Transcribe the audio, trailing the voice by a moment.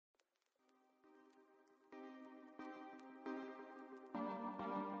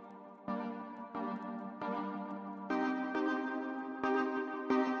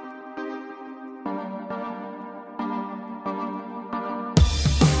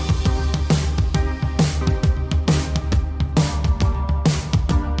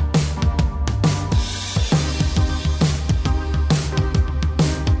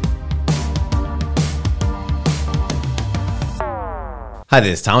Hi,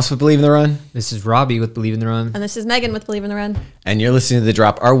 this is Thomas with Believe in the Run. This is Robbie with Believe in the Run. And this is Megan with Believe in the Run. And you're listening to The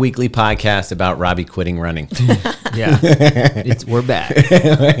Drop, our weekly podcast about Robbie quitting running. Yeah, we're back.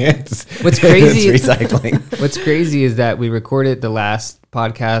 What's crazy It's recycling. What's crazy is that we recorded the last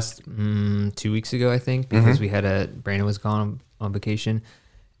podcast 2 weeks ago, I think, because we had Brandon was gone on vacation.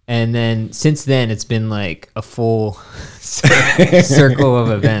 And then since then, it's been like a full circle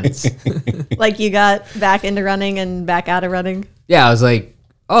of events. Like you got back into running and back out of running. Yeah, I was like,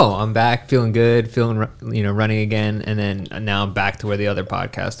 oh, I'm back, feeling good, running again. And then now I'm back to where the other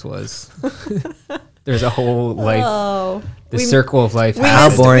podcast was. There's a whole life, circle of life.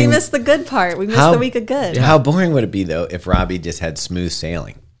 We missed the good part. We missed the week of good. How boring would it be, though, if Robbie just had smooth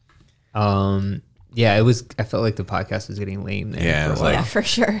sailing? Yeah, it was. I felt like the podcast was getting lame there. Yeah, for a it was while. Yeah, for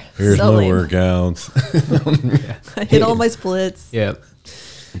sure. Here's so my lame. workouts. I hit all my splits. Yeah.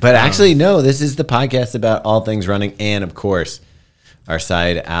 But actually, no, this is the podcast about all things running and, of course, our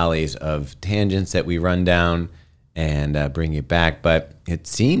side alleys of tangents that we run down and bring you back. But it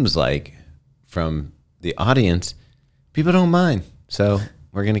seems like from the audience, people don't mind. So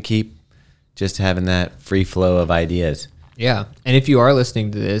we're going to keep just having that free flow of ideas. Yeah. And if you are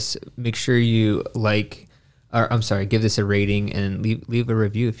listening to this, make sure you give this a rating and leave a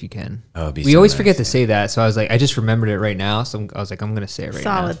review if you can. Oh, it'd be we so always nice, forget to say that. So I was like, I just remembered it right now. So I was like, I'm going to say it right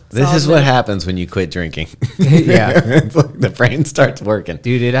now. This is what happens when you quit drinking. Yeah. It's like the brain starts working.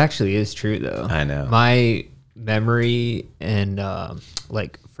 Dude, it actually is true though. I know. My memory and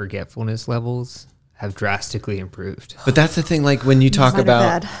forgetfulness levels have drastically improved. But that's the thing, like when you talk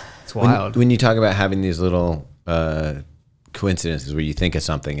about, It's wild. when you talk about having these little coincidences where you think of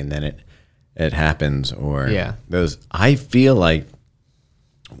something and then it happens, or those, I feel like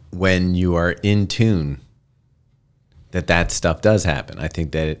when you are in tune, that stuff does happen. I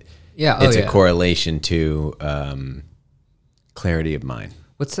think that it's a correlation to clarity of mind.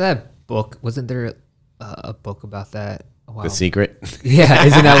 What's that book? Wasn't there a book about that? The Secret? Yeah,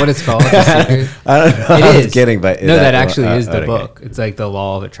 isn't that what it's called? The Secret? I don't know. It I is. was kidding, but that actually is the okay. book. It's like the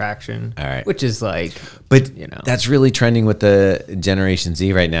law of attraction. All right. Which is like, but that's really trending with the Generation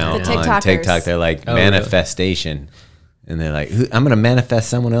Z right now The on TikTokers. TikTok. They're like manifestation. Really? And they're like, I'm going to manifest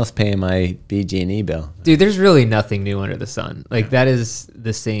someone else paying my BG&E bill. Dude, there's really nothing new under the sun. Like that is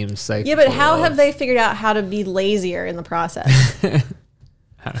the same cycle. Yeah, but how have they figured out how to be lazier in the process?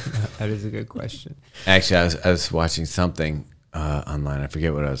 I don't know. That is a good question. Actually, I was watching something online. I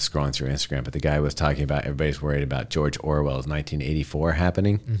forget what I was scrolling through Instagram, but the guy was talking about everybody's worried about George Orwell's 1984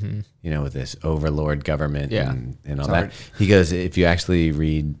 happening, with this overlord government and all that. He goes, if you actually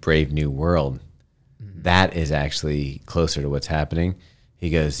read Brave New World, that is actually closer to what's happening.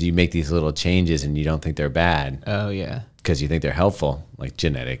 He goes, you make these little changes and you don't think they're bad. Oh, yeah. Because you think they're helpful, like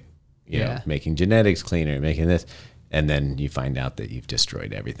genetic, making genetics cleaner, making this, and then you find out that you've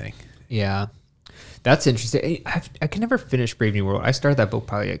destroyed everything. Yeah. That's interesting. I can never finish Brave New World. I started that book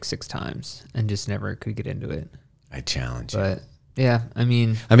probably like 6 times and just never could get into it. I challenge you. But yeah, I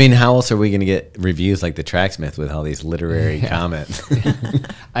mean, how else are we going to get reviews like the Tracksmith with all these literary comments?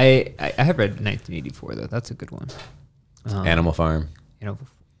 I have read 1984 though. That's a good one. Animal Farm.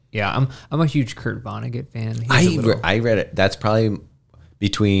 Yeah, I'm a huge Kurt Vonnegut fan. I read it. That's probably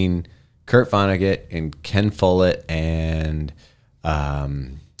between Kurt Vonnegut and Ken Follett and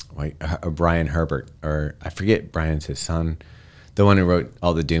Brian Herbert, or I forget, Brian's his son, the one who wrote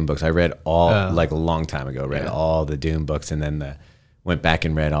all the Dune books. I read all like a long time ago. Read all the Dune books, and then went back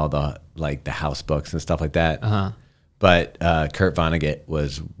and read all the House books and stuff like that. But Kurt Vonnegut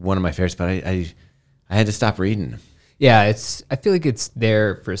was one of my favorites. But I had to stop reading. Yeah, I feel like it's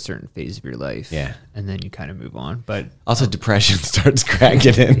there for a certain phase of your life. Yeah, and then you kind of move on. But also depression starts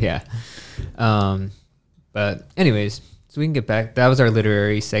cracking in. Yeah. But anyways. So we can get back. That was our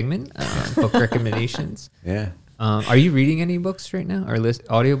literary segment, book recommendations. Yeah. Are you reading any books right now, or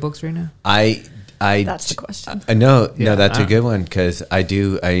audio books right now? That's the question. No, that's a good one because I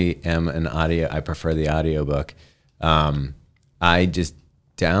am an audio. I prefer the audio book. I just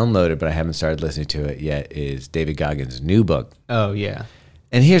downloaded, but I haven't started listening to it yet. Is David Goggins' new book? Oh yeah.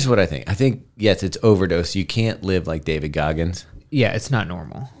 And here's what I think. I think yes, it's overdose. You can't live like David Goggins. Yeah, it's not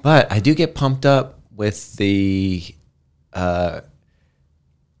normal. But I do get pumped up with the.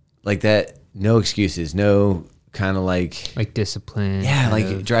 Like that, no excuses, no kind of like discipline. Yeah,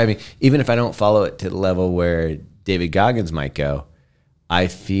 like driving. Even if I don't follow it to the level where David Goggins might go, I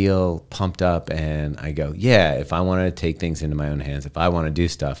feel pumped up and I go, yeah, if I want to take things into my own hands, if I want to do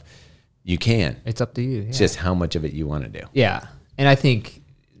stuff, you can. It's up to you. Yeah. It's just how much of it you want to do. Yeah. And I think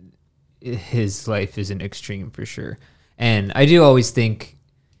his life is an extreme for sure. And I do always think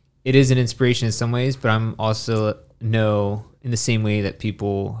it is an inspiration in some ways, but I'm also know in the same way that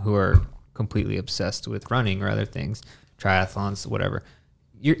people who are completely obsessed with running or other things, triathlons, whatever,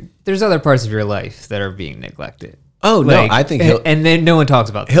 there's other parts of your life that are being neglected. Oh, no, I think and then no one talks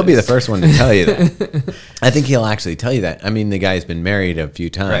about this. He'll be the first one to tell you that. I think he'll actually tell you that. I mean, the guy's been married a few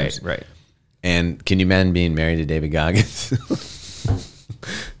times. Right. And can you imagine being married to David Goggins?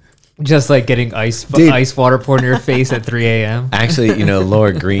 Just like getting ice water poured in your face at 3 a.m. Actually,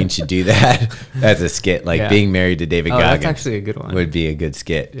 Laura Green should do that as a skit. Like being married to David Goggins. That's actually a good one. Would be a good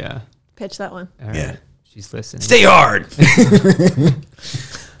skit. Yeah. Pitch that one. All right. Yeah. She's listening. Stay hard.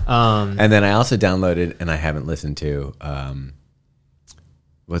 And then I also downloaded, and I haven't listened to,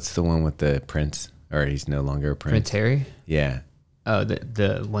 what's the one with the Prince? Or he's no longer a Prince. Prince Harry? Yeah. Oh,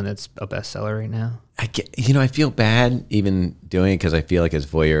 the one that's a bestseller right now. I feel bad even doing it because I feel like it's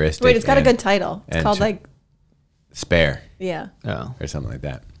voyeuristic. Wait, it's got a good title. It's called Spare. Yeah. Oh. Or something like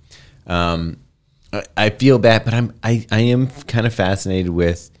that. I feel bad, but I am kind of fascinated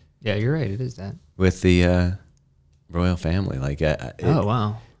with. Yeah, you're right. It is that. With the royal family, oh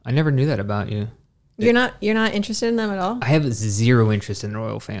wow, I never knew that about you. You're not interested in them at all? I have zero interest in the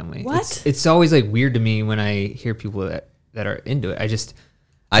royal family. What? It's always like weird to me when I hear people that are into it.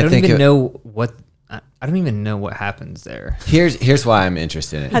 I don't even know what happens there. Here's why I'm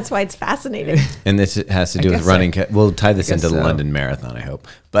interested in it. That's why it's fascinating. And this has to do with running. We'll tie this into the London Marathon, I hope.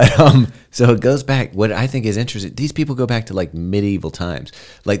 But so it goes back. What I think is interesting, these people go back to like medieval times.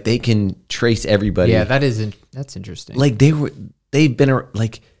 Like they can trace everybody. Yeah, that's interesting. Like they've been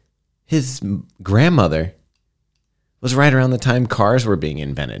like his grandmother was right around the time cars were being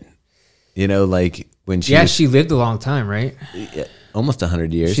invented. Like when she lived a long time, right? Almost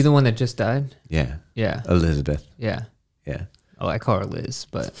 100 years. She the one that just died? Yeah. Yeah. Elizabeth. Yeah. Yeah. Oh, I call her Liz,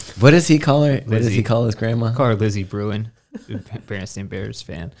 but... What does he call her? Lizzie. What does he call his grandma? I call her Lizzie Bruin. Berenstain Bears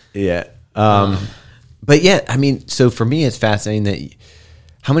fan. Yeah. But yeah, I mean, so for me, it's fascinating that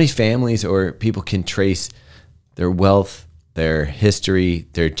how many families or people can trace their wealth, their history,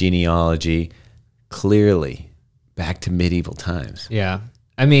 their genealogy clearly back to medieval times. Yeah.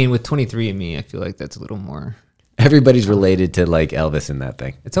 I mean, with 23andMe, I feel like that's a little more... Everybody's related to like Elvis in that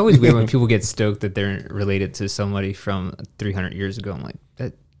thing. It's always weird when people get stoked that they're related to somebody from 300 years ago. I'm like,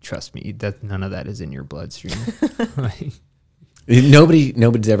 trust me, that none of that is in your bloodstream.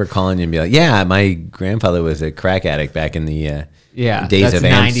 Nobody's ever calling you and be like, yeah, my grandfather was a crack addict back in the days of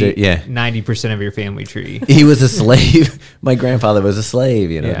Amsterdam. Yeah, 90% of your family tree. He was a slave. My grandfather was a slave.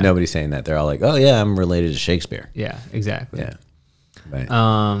 Yeah. Nobody's saying that. They're all like, oh yeah, I'm related to Shakespeare. Yeah, exactly. Yeah. Right.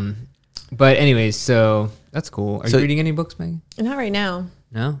 But anyways, so that's cool. Are you reading any books, Megan? Not right now.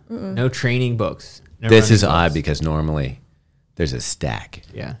 No? Mm-mm. No training books. No this is odd because normally there's a stack.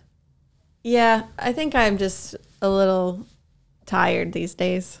 Yeah. Yeah, I think I'm just a little tired these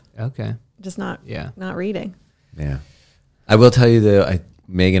days. Okay. Just not reading. Yeah. I will tell you though,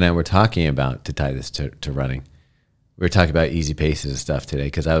 Megan and I were talking about, to tie this to running, we were talking about easy paces and stuff today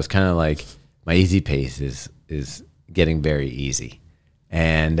because I was kind of like, my easy pace is getting very easy.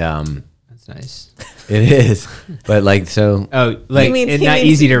 And that's nice. It is. But like, so. Oh, like it's not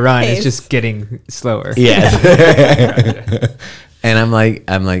easy to run. Pace. It's just getting slower. Yeah. And I'm like,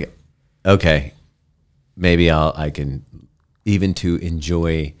 okay, maybe I can, even to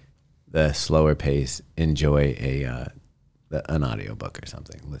enjoy the slower pace, enjoy an audiobook or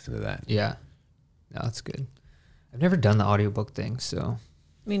something. Listen to that. Yeah. No, that's good. I've never done the audiobook thing, so.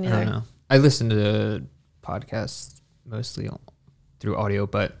 Me neither. I don't know. I listen to podcasts mostly through audio,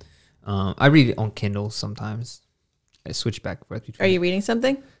 but I read it on Kindle sometimes. I switch back and forth between. Are you reading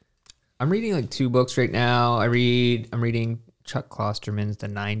something? I'm reading like 2 books right now. I'm reading Chuck Klosterman's The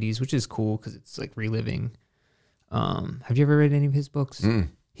 90s, which is cool because it's like reliving. Have you ever read any of his books? Mm.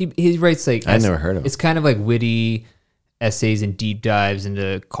 He writes like I've never heard of him. It's kind of like witty essays and deep dives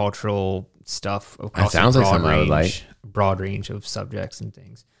into cultural stuff across sounds like something I would like. Broad range of subjects and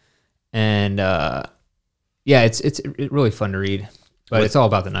things. And yeah, it's really fun to read. But it's all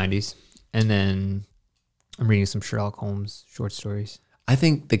about the 90s. And then I'm reading some Sherlock Holmes short stories. I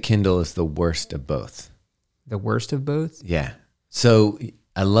think the Kindle is the worst of both. The worst of both? Yeah. So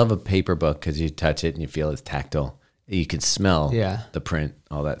I love a paper book because you touch it and you feel it's tactile. You can smell the print,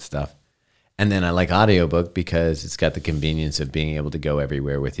 all that stuff. And then I like audiobook because it's got the convenience of being able to go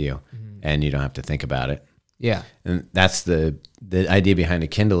everywhere with you and you don't have to think about it. Yeah. And that's the idea behind a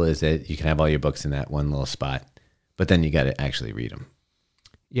Kindle is that you can have all your books in that one little spot, but then you got to actually read them.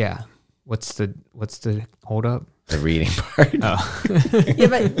 Yeah. What's the hold up? The reading part. Oh. Yeah,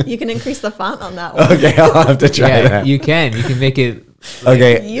 but you can increase the font on that one. Okay, I'll have to try that. You can make it.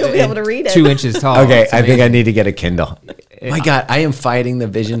 Okay. You'll be able to read it. 2 inches tall. Okay, I think I need to get a Kindle. My God, I am fighting the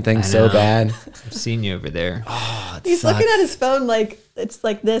vision thing so bad. I've seen you over there. Oh, He's looking at his phone like it's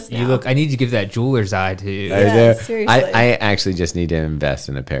like this now. You look. I need to give that jeweler's eye to. Yeah, seriously. I actually just need to invest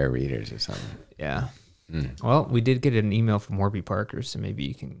in a pair of readers or something. Yeah. Well, we did get an email from Warby Parker, so maybe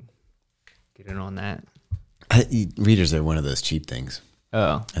you can get in on that. Readers are one of those cheap things.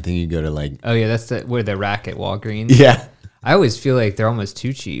 Oh. I think you go to like... Oh, yeah, that's where the rack at Walgreens. Yeah. I always feel like they're almost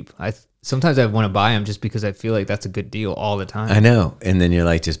too cheap. Sometimes I want to buy them just because I feel like that's a good deal all the time. I know. And then you're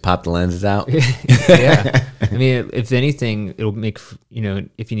like, just pop the lenses out. Yeah. I mean, if anything, it'll make,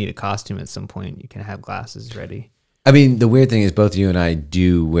 if you need a costume at some point, you can have glasses ready. I mean, the weird thing is both you and I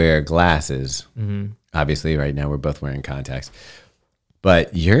do wear glasses. Mm-hmm. Obviously, right now we're both wearing contacts.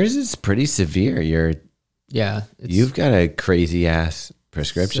 But yours is pretty severe. You've got a crazy ass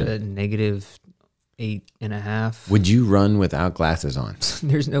prescription. It's a -8.5. Would you run without glasses on?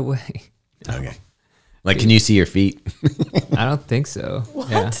 There's no way. No. Okay. Like, can you see your feet? I don't think so.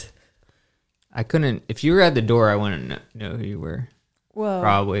 What? Yeah. I couldn't. If you were at the door, I wouldn't know who you were. Whoa.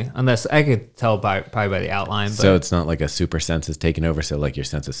 Probably. Unless I could tell probably by the outline. But So it's not like a super sense is taking over. So like your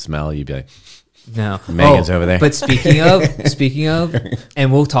sense of smell, you'd be like, no. Megan's over there. But speaking of,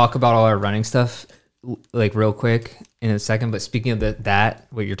 and we'll talk about all our running stuff like real quick in a second. But speaking of that,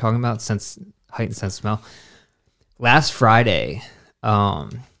 what you're talking about, heightened sense of smell. Last Friday, so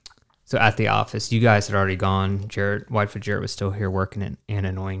at the office, you guys had already gone. Whitefoot Jarrett was still here working and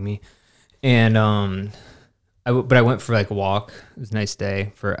annoying me. And I went for like a walk. It was a nice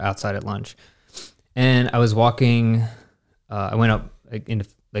day for outside at lunch. And I was walking. I went up into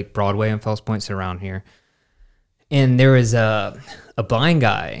like Broadway and Fells Point, so around here. And there was a blind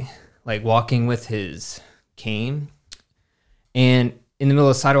guy like walking with his cane. And in the middle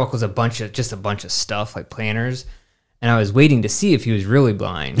of the sidewalk was a bunch of stuff like planters. And I was waiting to see if he was really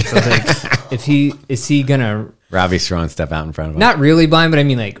blind. So I was like, is he gonna... Robbie's throwing stuff out in front of him. Not really blind, but I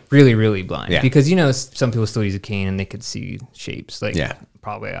mean like really, really blind. Yeah. Because, some people still use a cane and they could see shapes. Like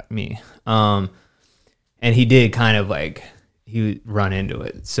probably me. And he did kind of like, he would run into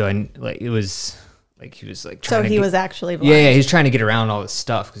it. So it was like, he was like trying So he was actually blind. Yeah, he's trying to get around all this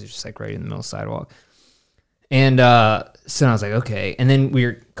stuff because he's just like right in the middle of the sidewalk. And so I was like, okay. And then we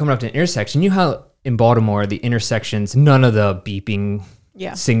were coming up to an intersection. You know how in Baltimore, the intersections, none of the beeping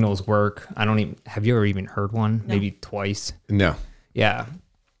signals work. Have you ever even heard one? No. Maybe twice. No. Yeah.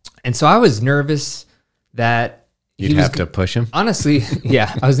 And so I was nervous that you'd have to push him. Honestly,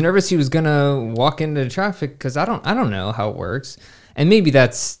 yeah. I was nervous he was going to walk into traffic because I don't know how it works. And maybe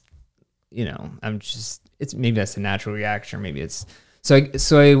that's, maybe that's a natural reaction. Or maybe it's, so I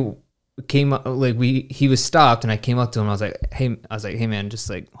came up, like he was stopped and I came up to him. I was like, hey man, just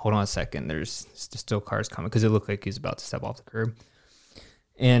like, hold on a second. There's still cars coming. Cause it looked like he was about to step off the curb.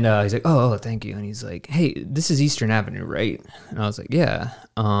 And he's like, oh, thank you. And he's like, hey, this is Eastern Avenue, right? And I was like, yeah.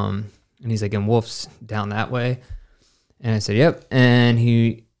 And he's like, and Wolf's down that way. And I said, yep. And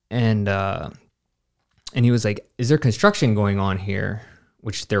he was like, is there construction going on here?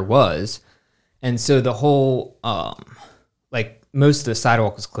 Which there was. And so the whole, like most of the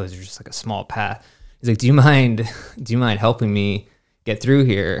sidewalk was closed. There's just like a small path. He's like, do you mind helping me get through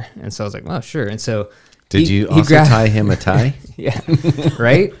here? And so I was like, well, sure. And so Did you also tie him a tie? Yeah.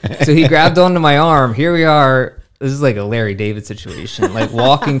 Right. So he grabbed onto my arm. Here we are. This is like a Larry David situation, like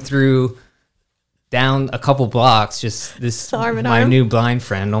walking through down a couple blocks, just this my new blind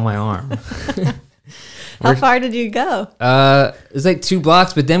friend on my arm. How far did you go? It was like 2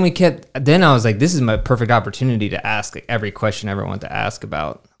 blocks, but then then I was like, this is my perfect opportunity to ask like every question I ever want to ask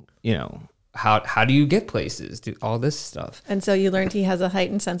about, how do you get places, do all this stuff. And so you learned he has a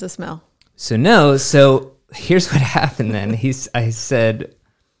heightened sense of smell. So here's what happened then. I said,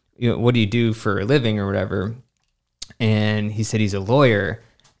 what do you do for a living or whatever? And he said he's a lawyer.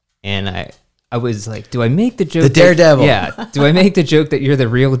 And I was like, do I make the joke? The Daredevil. Yeah. Do I make the joke that you're the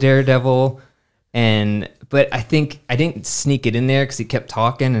real Daredevil? But I think I didn't sneak it in there because he kept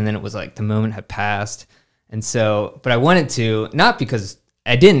talking, and then it was like the moment had passed. And so, but I wanted to, not because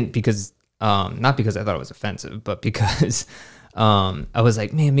I thought it was offensive, but because I was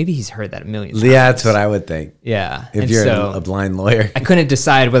like, man, maybe he's heard that a million times. Yeah, that's what I would think. Yeah. If you're a blind lawyer. I couldn't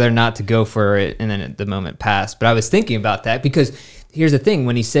decide whether or not to go for it, and then the moment passed. But I was thinking about that because here's the thing.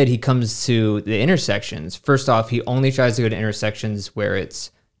 When he said he comes to the intersections, first off, he only tries to go to intersections where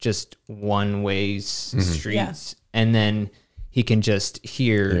it's just one-way streets. Yeah. And then he can just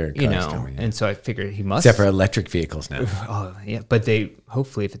hear coming, yeah. And so I figured he must. Except for electric vehicles now. Oh, yeah. But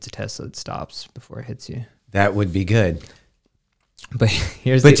hopefully if it's a Tesla, it stops before it hits you. That would be good. But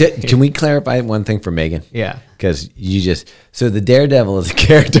here's can we clarify one thing for Megan? Yeah. Because so the Daredevil is a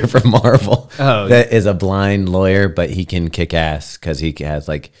character from Marvel that is a blind lawyer, but he can kick ass because he has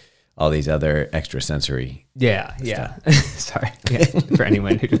like all these other extrasensory. Yeah. Sorry. Yeah. For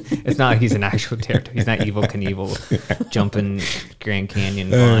anyone who, it's not like he's an actual character. He's not Evil Knievel jumping Grand Canyon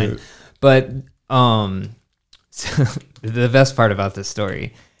blind. But so the best part about this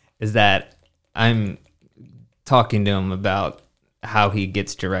story is that I'm talking to him about how he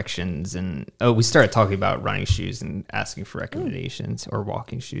gets directions, and we started talking about running shoes and asking for recommendations or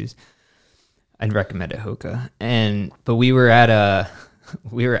walking shoes. I'd recommend a Hoka, but we were at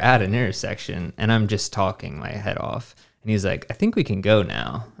an intersection, and I'm just talking my head off, and he's like, "I think we can go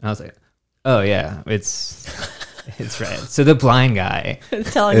now," and I was like, "Oh yeah, it's right." So the blind guy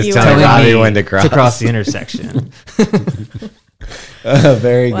It's telling Robbie when to cross the intersection.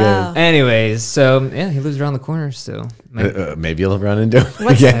 Very Wow. good. Anyways, so yeah, he lives around the corner, so Maybe you'll run into him.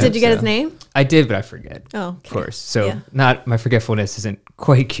 Did you get his name? I did, but I forget. Oh, okay. Of course. So Yeah. not my forgetfulness isn't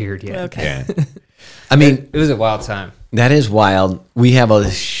quite cured yet. Okay. Yeah. I mean, It was a wild time. that is wild. We have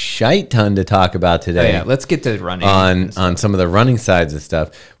a shite ton to talk about Oh today yeah, let's get to running. on some of the running sides of stuff.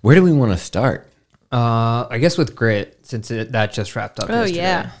 Where do we want to start? I guess with Grit, since that just wrapped up. Oh, yesterday.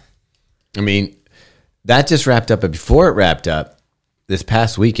 yeah. I mean, that just wrapped up, but before it wrapped up, this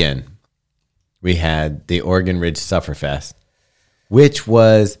past weekend, we had the Oregon Ridge Sufferfest, which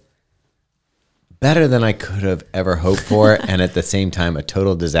was better than I could have ever hoped for, and at the same time, a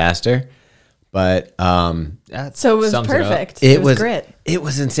total disaster. But That So it was sums perfect. it It was grit. It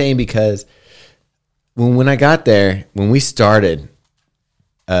was insane because when I got there, when we started,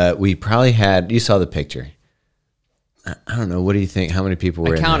 we probably had, you saw the picture. I don't know. What do you think? How many people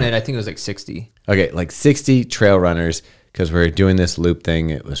were I in counted. there? I think it was like 60. Okay, like 60 trail runners, because we're doing this loop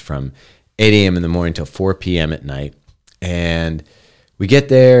thing. It was from 8 a.m. in the morning till 4 p.m. at night. And we get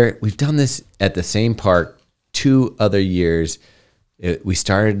there. We've done this at the same park 2 other years. We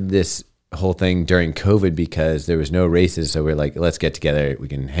started this whole thing during COVID because there was no races. So we're like, let's get together. We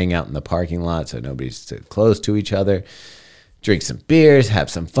can hang out in the parking lot so nobody's so close to each other. Drink some beers,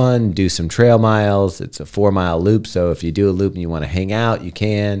 have some fun, do some trail miles. It's a 4-mile loop. So if you do a loop and you want to hang out, you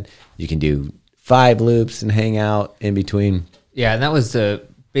can. You can do 5 loops and hang out in between. Yeah, and that was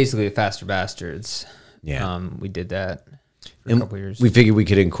basically the Faster Bastards. Yeah. We did that for a couple years. We figured we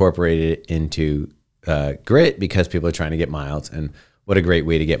could incorporate it into Grit because people are trying to get miles. And what a great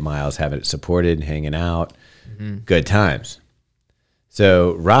way to get miles, having it supported, hanging out, good times.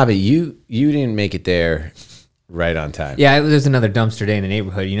 So, Robbie, you didn't make it there right on time. Yeah, there's another dumpster day in the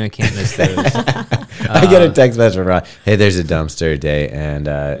neighborhood. You know, you can't miss those. I get a text message from Rob. Hey, there's a dumpster day, and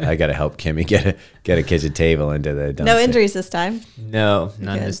I got to help Kimmy get a kitchen table into the dumpster. No injuries this time. No,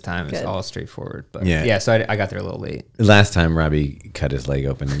 none Good, this time. It's good. all straightforward. But Yeah. yeah, so I got there a little late. Last time Robbie cut his leg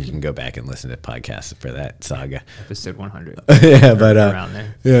open, and you can go back and listen to podcasts for that saga. Episode 100. Yeah, but around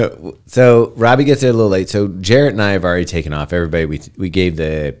there. yeah. So Robbie gets there a little late. So Jarrett and I have already taken off. Everybody, we gave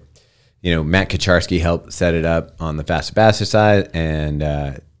the, Matt Kaczarski helped set it up on the Faster Bastard side,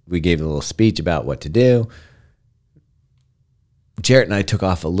 and we gave a little speech about what to do. Jarrett and I took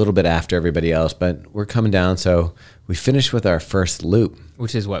off a little bit after everybody else, but we're coming down. So we finished with our first loop.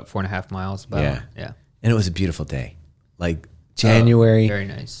 Which is what, 4.5 miles? About? Yeah. Yeah. And it was a beautiful day. Like January. Very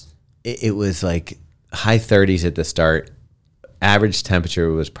nice. It was like high 30s at the start. Average temperature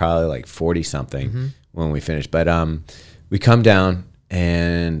was probably like 40 something when we finished. But we come down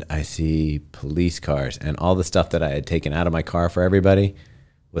and I see police cars, and all the stuff that I had taken out of my car for everybody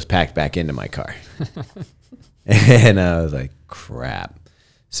was packed back into my car. And I was like, crap.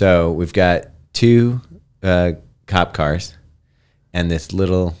 So we've got 2 cop cars and this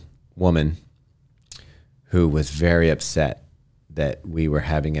little woman who was very upset that we were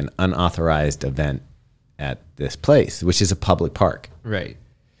having an unauthorized event at this place, which is a public park. Right.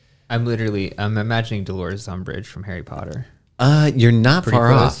 I'm imagining Dolores Umbridge from Harry Potter. You're not Pretty far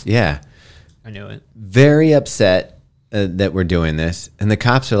close. off. Yeah. I knew it. Very upset that we're doing this. And the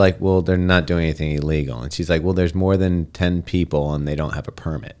cops are like, well, they're not doing anything illegal. And she's like, well, there's more than 10 people and they don't have a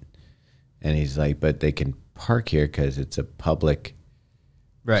permit. And he's like, but they can park here because it's a public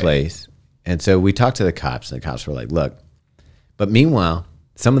place. And so we talked to the cops, and the cops were like, look. But meanwhile,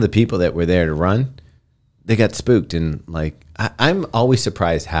 some of the people that were there to run, they got spooked. And like, I'm always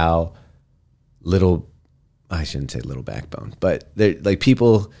surprised how little, I shouldn't say little backbone, but they're like,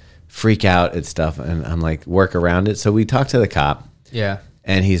 people freak out at stuff, and I'm like, work around it. So we talked to the cop. Yeah.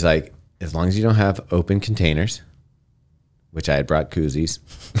 And he's like, as long as you don't have open containers, which I had brought koozies.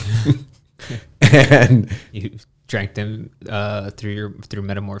 And You drank them through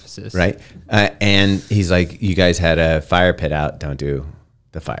metamorphosis. Right. And he's like, you guys had a fire pit out. Don't do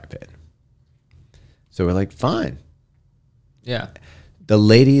the fire pit. So we're like, fine. Yeah. The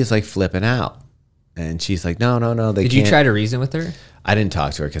lady is like flipping out. And she's like, no, they Did can't. you try to reason with her? I didn't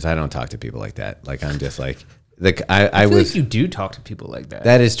talk to her because I don't talk to people like that. Like, I'm just like, I feel like you do talk to people like that.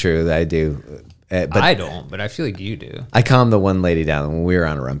 That is true. I do. But I don't, but I feel like you do. I calmed the one lady down when we were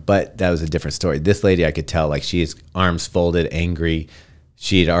on a run, but that was a different story. This lady, I could tell, like, she's arms folded, angry.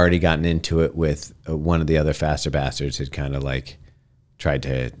 She had already gotten into it with one of the other faster bastards had kind of like tried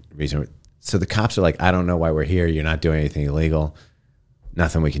to reason. So the cops are like, I don't know why we're here. You're not doing anything illegal.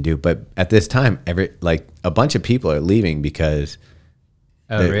 Nothing we can do. But at this time, a bunch of people are leaving because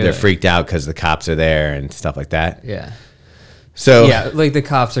they're freaked out because the cops are there and stuff like that. Yeah. So yeah, like the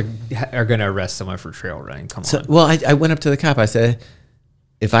cops are going to arrest someone for trail running. Come on. Well, I went up to the cop. I said,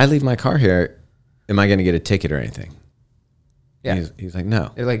 if I leave my car here, am I going to get a ticket or anything? Yeah. He's like,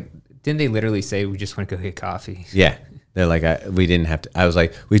 no. They're like, didn't they literally say we just want to go get coffee? Yeah. They're like, we didn't have to. I was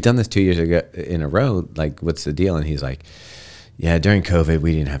like, we've done this 2 years ago in a row. Like, what's the deal? And he's like, yeah, during COVID,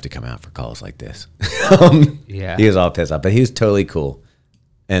 we didn't have to come out for calls like this. Yeah. He was all pissed off, but he was totally cool.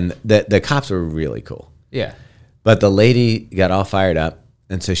 And the cops were really cool. Yeah. But the lady got all fired up.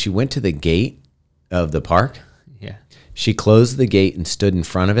 And so she went to the gate of the park. Yeah. She closed the gate and stood in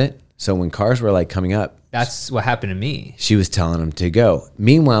front of it. So when cars were like coming up, that's what happened to me. She was telling them to go.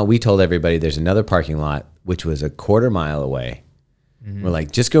 Meanwhile, we told everybody there's another parking lot, which was a quarter mile away. Mm-hmm. We're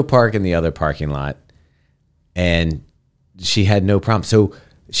like, just go park in the other parking lot. And she had no problem. So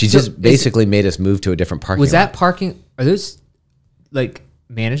she just basically made us move to a different parking lot. Was that parking? Are those like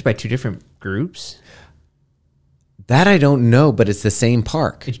managed by two different groups? That I don't know, but it's the same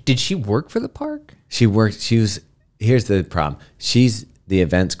park. Did she work for the park? She worked. Here's the problem. She's the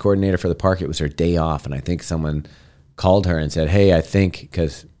events coordinator for the park. It was her day off. And I think someone called her and said, hey, I think,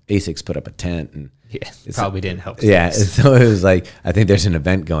 because ASICS put up a tent. And yeah, probably didn't help. Yeah. So it was like, I think there's an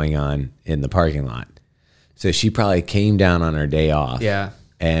event going on in the parking lot. So she probably came down on her day off. Yeah.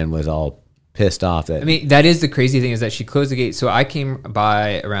 And was all pissed off. That, I mean, that is the crazy thing, is that she closed the gate. So I came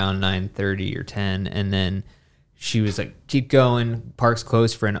by around 9:30 or 10, and then she was like, keep going, park's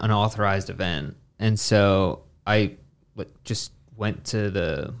closed for an unauthorized event. And so I just went to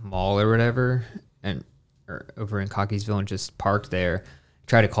the mall or whatever, or over in Cockeysville, and just parked there,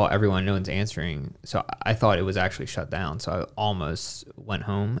 tried to call everyone, no one's answering. So I thought it was actually shut down. So I almost went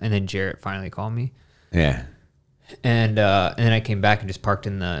home, and then Jarrett finally called me. Yeah. And then I came back and just parked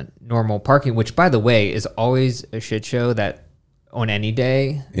in the normal parking, which, by the way, is always a shit show that on any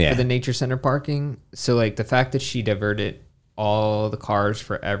day for the nature center parking. So like the fact that she diverted all the cars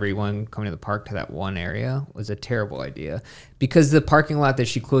for everyone coming to the park to that one area was a terrible idea, because the parking lot that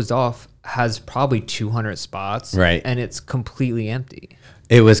she closed off has probably 200 spots. Right. And it's completely empty.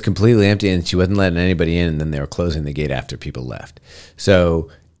 It was completely empty, and she wasn't letting anybody in, and then they were closing the gate after people left. So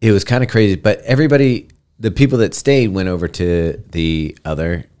it was kind of crazy, but everybody, the people that stayed, went over to the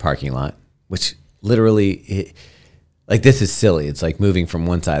other parking lot, which literally, like, this is silly. It's like moving from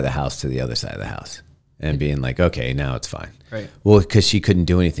one side of the house to the other side of the house and being like, okay, now it's fine. Right. Well, because she couldn't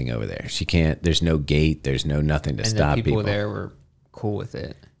do anything over there. She can't, there's no gate, there's no nothing to stop people. And the people there were cool with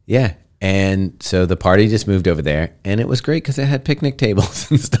it. Yeah. And so the party just moved over there, and it was great because it had picnic tables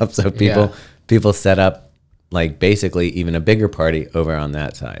and stuff. So people set up like basically even a bigger party over on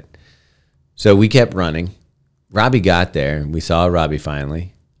that side. So we kept running. Robbie got there, and we saw Robbie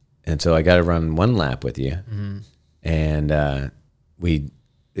finally. And so I got to run one lap with you. Mm-hmm. And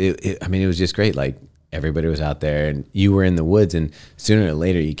it was just great. Like, everybody was out there, and you were in the woods, and sooner or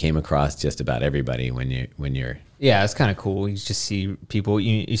later you came across just about everybody when you're. Yeah, it's kind of cool. You just see people.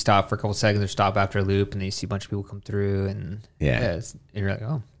 You stop for a couple seconds or stop after a loop, and then you see a bunch of people come through, and and you're like,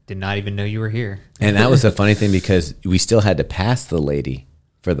 oh, did not even know you were here. And that was the funny thing, because we still had to pass the lady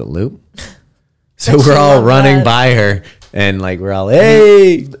for the loop. So we're all running by her, and like we're all,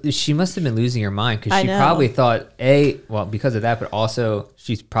 hey. She must have been losing her mind, because she probably thought, because of that, but also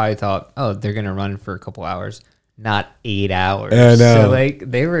she's probably thought, oh, they're gonna run for a couple hours, not 8 hours. I know. So like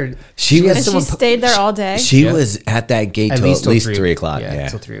they were. She stayed there all day. She was at that gate till at least 3 o'clock. Yeah,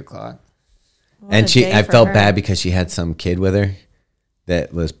 till 3 o'clock. And I felt bad because she had some kid with her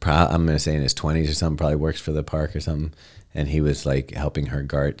that was I'm gonna say in his 20s or something, probably works for the park or something. And he was like helping her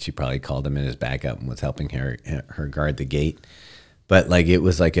guard. She probably called him in his backup and was helping her guard the gate. But like, it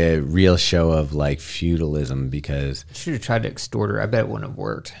was like a real show of like feudalism, because Should have tried to extort her. I bet it wouldn't have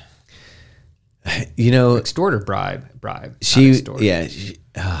worked. Extort or bribe. Doris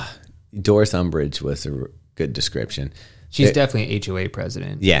Umbridge was a good description. She's definitely an HOA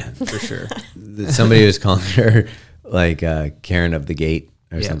president. Yeah. For sure. Somebody was calling her like Karen of the Gate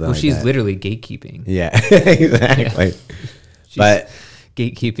or something like she's that. literally gatekeeping. Yeah, exactly. Yeah. But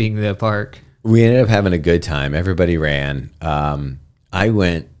gatekeeping the park. we ended up having a good time. Everybody ran. I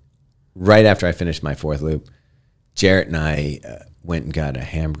went right after I finished my fourth loop. Jarrett and I went and got a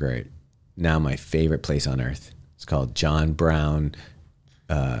hamburger at now my favorite place on earth. It's called John Brown.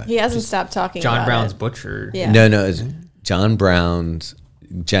 He hasn't stopped talking John about Brown's it. Butcher. Yeah. No, it's John Brown's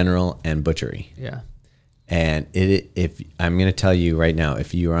General and Butchery. Yeah. And if I'm going to tell you right now,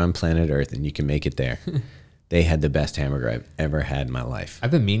 if you are on planet Earth and you can make it there, they had the best hamburger I've ever had in my life.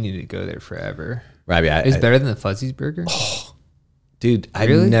 I've been meaning to go there forever. Robbie, It's better than the Fuzzy's Burger? dude, I've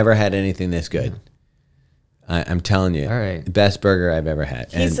Really? never had anything this good. I'm telling you, All right. the best burger I've ever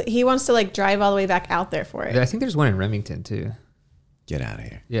had. He wants to like drive all the way back out there for it. I think there's one in Remington too. Get out of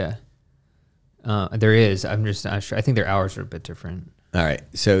here. Yeah. There is. I'm just not sure. I think their hours are a bit different. All right.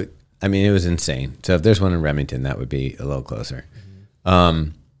 So, I mean, it was insane. So if there's one in Remington, that would be a little closer.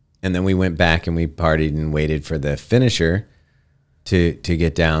 And then we went back and we partied and waited for the finisher to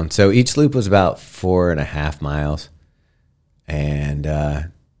get down. So each loop was about 4.5 miles. And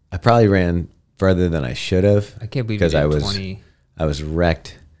I probably ran further than I should have. I can't believe because you I did was 20. I was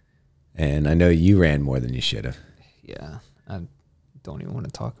wrecked. And I know you ran more than you should have. Yeah. I don't even want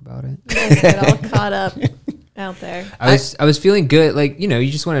to talk about it. You guys get all caught up out there. I was feeling good. Like,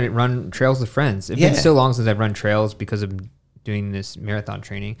 you just want to run trails with friends. It's been so long since I've run trails because of doing this marathon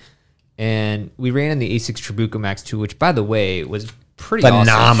training. And we ran in the Asics Trabuco Max 2, which, by the way, was pretty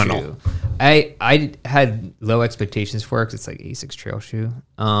phenomenal. Awesome shoe. I had low expectations for it because it's like Asics trail shoe.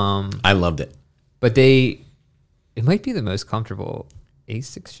 I loved it. But it might be the most comfortable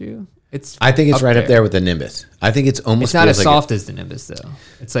Asics shoe. I think it's right up there with the Nimbus. I think it's almost. It's not as like soft as the Nimbus though.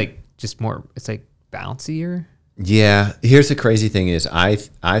 It's like just more. It's like bouncier. Yeah. Here's the crazy thing is I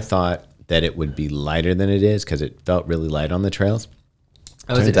thought that it would be lighter than it is because it felt really light on the trails.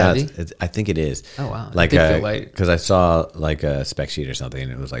 Oh, is it heavy? I think it is. Oh wow. Like it did feel light. because I saw like a spec sheet or something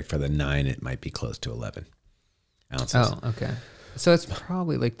and it was like for the 9 it might be close to 11 ounces. Oh, okay. So it's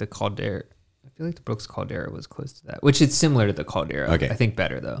probably like the Caldera. I feel like the Brooks Caldera was close to that, which is similar to the Caldera. Okay. I think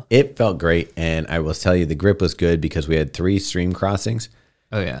better though. It felt great, and I will tell you the grip was good because we had 3 stream crossings,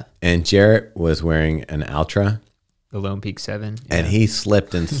 Oh yeah. and Jarrett was wearing an Ultra, The Lone Peak 7. and he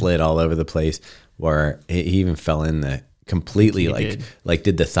slipped and slid all over the place. Where he even fell in the completely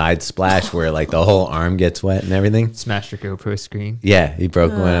did the side splash where like the whole arm gets wet and everything. Smashed your GoPro screen. Yeah, he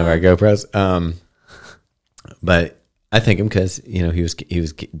broke one of our GoPros. But I thank him because he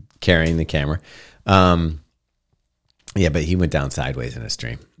was carrying the camera. Yeah, but he went down sideways in a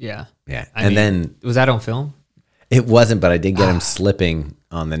stream. Yeah. Yeah, I mean, then was that on film? it wasn't. But I did get him slipping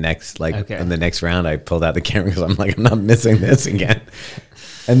on the next on the next round. I pulled out the camera because I'm like, I'm not missing this again.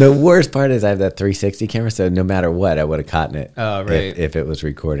 And the worst part is I have that 360 camera, so no matter what, I would have caught it. Oh, right. If it was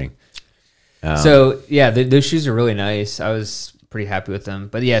recording. So yeah, those shoes are really nice. I was pretty happy with them.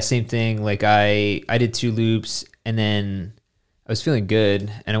 But yeah, same thing. Like I did 2 loops and then I was feeling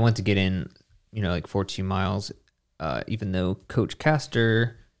good and I wanted to get in, like 14 miles. Even though Coach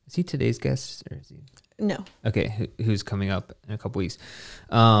Castor, is he today's guest or is he? No. Okay, who's coming up in a couple weeks?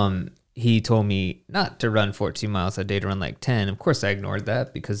 He told me not to run 14 miles a day, to run like 10. Of course, I ignored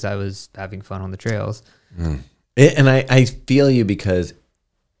that because I was having fun on the trails. And I feel you because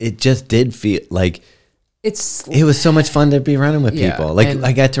it just did feel like it was so much fun to be running with people. Like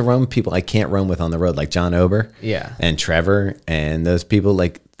I got to run with people I can't run with on the road, like John Ober, and Trevor, and those people.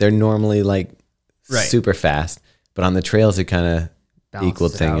 Like they're normally like super fast, but on the trails it kind of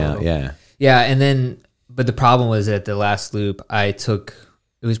equaled thing out. Yeah, and then but the problem was at the last loop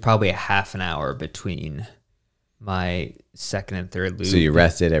it was probably a half an hour between my second and third loop. So you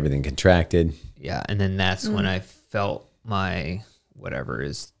rested, everything contracted. Yeah, and then that's when I felt my whatever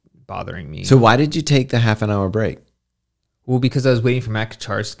is bothering me. So why did you take the half an hour break? Well, because I was waiting for Matt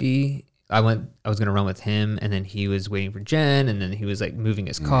Kacharski. I was going to run with him, and then he was waiting for Jen, and then he was like moving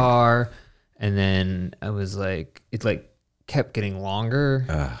his car, and then I was like, it like kept getting longer,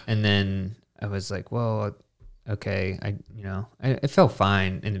 and then I was like, well, okay, I felt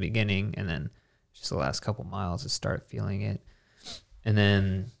fine in the beginning, and then just the last couple miles I started feeling it, and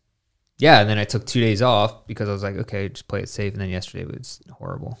then I took 2 days off because I was like, okay, just play it safe, and then yesterday was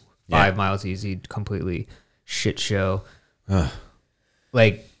horrible. 5 miles easy, completely shit show.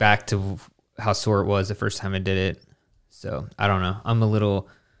 Like back to how sore it was the first time I did it. So I don't know. I'm a little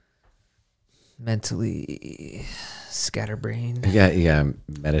mentally scatterbrained. You gotta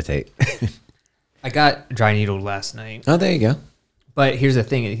meditate. I got dry needled last night. Oh, there you go. But here's the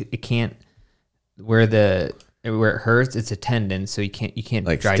thing: it can't. Where the where it hurts, it's a tendon, so you can't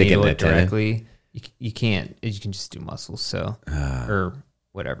Like dry sticking needle the it directly. You can't. You can just do muscles, so or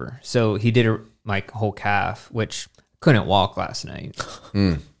whatever. So he did my whole calf, which couldn't walk last night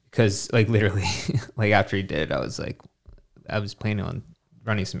because like literally like after he did, I was planning on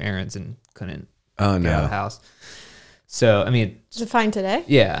running some errands and couldn't get out of the house. So I mean, is it fine today?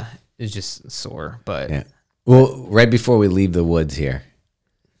 Yeah, it's just sore, but Yeah. Well, right before we leave the woods here,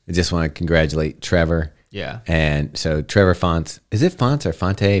 I just want to congratulate Trevor. yeah. And so Trevor Fonts, is it Fonts or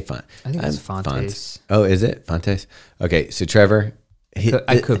Fonte? I think it's Fontes. Oh, is it Fontes? Okay, so Trevor,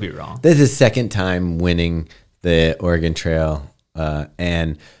 I could be wrong. This is his second time winning the Oregon Trail.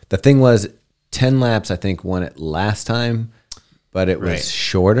 And the thing was 10 laps, I think, won it last time, but it was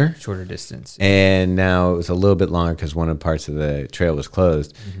shorter distance. And now it was a little bit longer because one of the parts of the trail was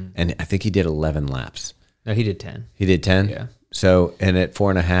closed. And I think he did 11 laps. No, he did 10. He did 10? Yeah. So, and at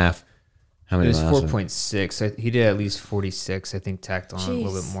 4.5, how many miles? It was 4.6. He did at least 46. I think tacked on a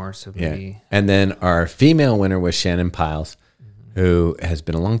little bit more. So maybe. Yeah. And then our female winner was Shannon Piles, who has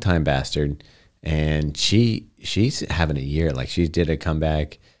been a long time bastard. And she's having a year. Like she did a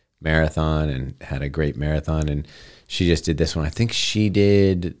comeback marathon and had a great marathon. And she just did this one. I think she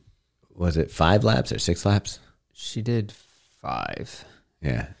did, was it 5 laps or 6 laps? She did 5.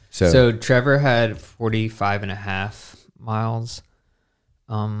 Yeah. So Trevor had 45.5 miles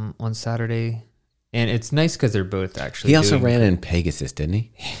on Saturday. And it's nice because they're both actually He also ran in Pegasus, didn't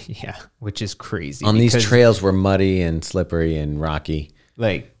he? Yeah, which is crazy. On these trails were muddy and slippery and rocky.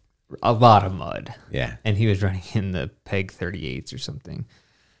 Like a lot of mud. Yeah. And he was running in the Peg 38s or something.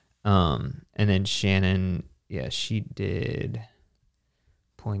 And then Shannon, she did,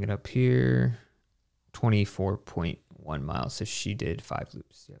 pulling it up here, 24.1 miles. So she did 5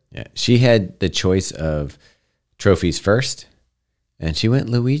 loops. Yep. Yeah. She had the choice of trophies first, and she went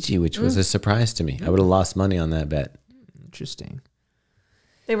Luigi, which was a surprise to me. I would have lost money on that bet. Interesting.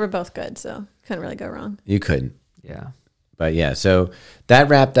 They were both good, so couldn't really go wrong. You couldn't. Yeah. But yeah, so that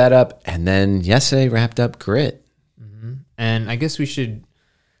wrapped that up. And then yesterday wrapped up Grit. Mm-hmm. And I guess we should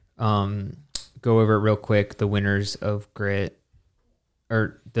go over real quick the winners of Grit,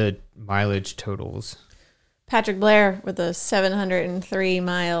 or the mileage totals. Patrick Blair with a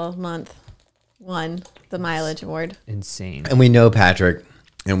 703-mile month won the mileage award. Insane. And we know Patrick,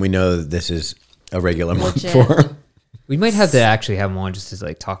 and we know that this is a regular month Legit. for him. We might have to actually have him on just to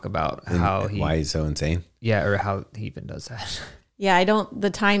like talk about Why he's so insane. Yeah, or how he even does that. Yeah,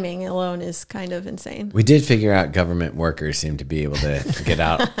 the timing alone is kind of insane. We did figure out government workers seem to be able to get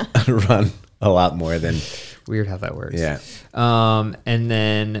out and run a lot more than. Weird how that works. Yeah. And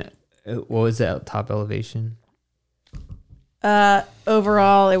then what was that top elevation?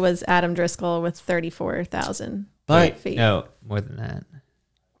 Overall, it was Adam Driscoll with 34,000 feet. No, more than that.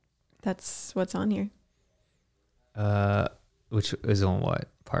 That's what's on here. Which is on what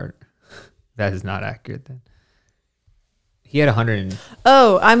part? That is not accurate then. He had 100.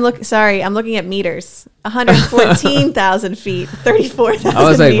 Oh, I'm looking at meters. 114,000 feet, 34,000. I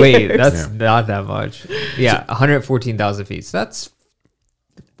was like, wait, meters. that's not that much. Yeah, 114,000 feet. So that's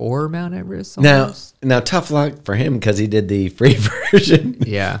 4 Mount Everest. Now, tough luck for him because he did the free version.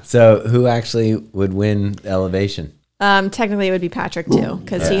 Yeah. So who actually would win elevation? Technically, it would be Patrick too,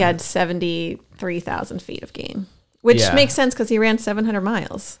 because he had 73,000 feet of gain, which makes sense because he ran 700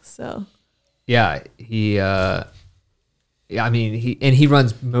 miles. So. Yeah, he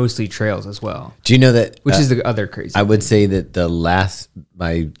runs mostly trails as well. Do you know that? Which is the other crazy. I would say that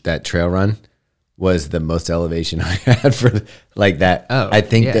that trail run was the most elevation I had for like that. Oh, I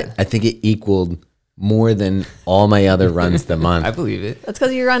think it equaled more than all my other runs the month. I believe it. That's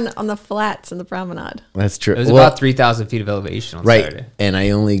because you run on the flats in the promenade. That's true. It was about 3,000 feet of elevation on Saturday. And I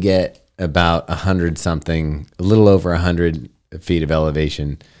only get about 100 something, a little over 100 feet of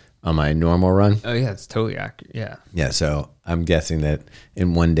elevation on my normal run. Oh yeah, it's totally accurate. Yeah. Yeah, so I'm guessing that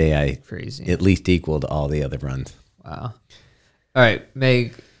in one day I Crazy. at least equaled all the other runs. Wow. All right,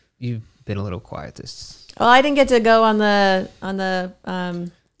 Meg, you've been a little quiet this. Well, I didn't get to go on the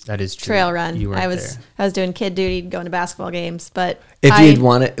That is true. trail run. You weren't there. I was doing kid duty, going to basketball games, but If you'd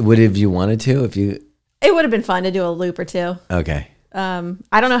wanted, would you wanted to? it would have been fun to do a loop or two. Okay. I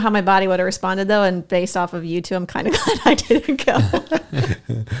don't know how my body would have responded though, and based off of you two, I'm kind of glad I didn't go.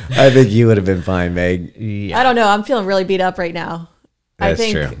 I think you would have been fine, Meg. Yeah. I don't know. I'm feeling really beat up right now. That's I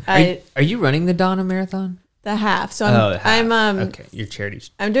think true. Are you running the Donna Marathon? the half. So the half. I'm okay. Your charity.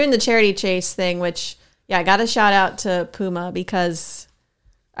 I'm doing the charity chase thing, which I got a shout out to Puma because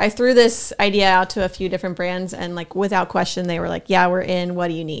I threw this idea out to a few different brands, and like without question, they were like, "Yeah, we're in. What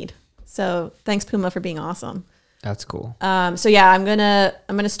do you need?" So thanks Puma for being awesome. That's cool. So yeah, I'm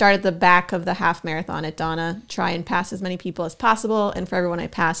gonna start at the back of the half marathon at Donna. Try and pass as many people as possible, and for everyone I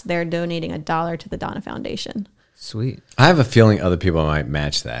pass, they're donating $1 to the Donna Foundation. Sweet. I have a feeling other people might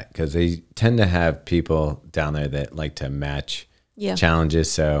match that because they tend to have people down there that like to match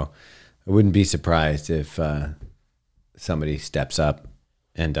challenges. So I wouldn't be surprised if somebody steps up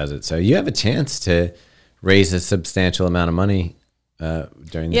and does it. So you have a chance to raise a substantial amount of money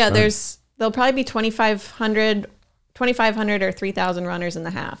during this run. There'll probably be 2,500 or 3,000 runners in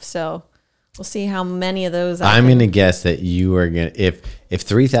the half. So we'll see how many of those. I'm going to guess that you are going to, if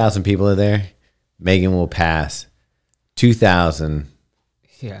 3,000 people are there, Megan will pass 2,000.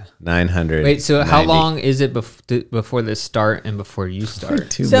 Yeah. 900. Wait, so how long is it before this start and before you start?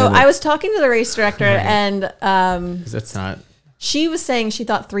 2 So minutes. I was talking to the race director and 'Cause that's not. she was saying she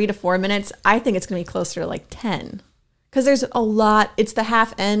thought 3 to 4 minutes. I think it's going to be closer to like 10. Because there's a lot. It's the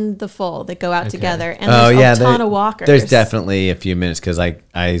half and the full that go out together. And there's a ton of walkers. There's definitely a few minutes because I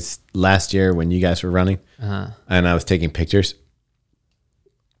last year when you guys were running and I was taking pictures,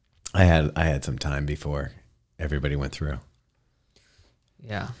 I had some time before everybody went through.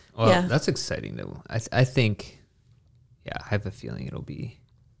 Yeah. Well, that's exciting though. I think, I have a feeling it'll be.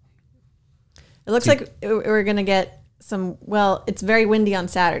 It looks like we're going to get it's very windy on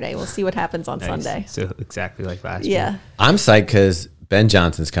Saturday. We'll see what happens on Sunday. So exactly like last year. Yeah. I'm psyched because Ben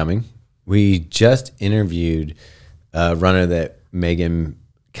Johnson's coming. We just interviewed a runner that Megan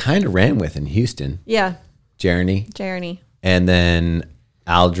kind of ran with in Houston. Yeah. Jeremy. And then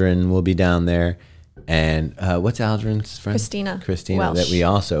Aldrin will be down there. And what's Aldrin's friend? Christina Welsh. That we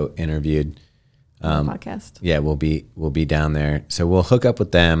also interviewed. Podcast. Yeah, we'll be down there. So we'll hook up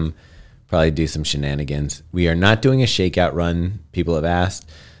with them, probably do some shenanigans. We are not doing a shakeout run, people have asked.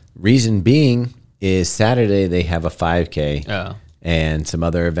 Reason being is Saturday they have a 5K and some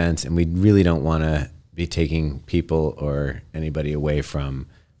other events, and we really don't want to be taking people or anybody away from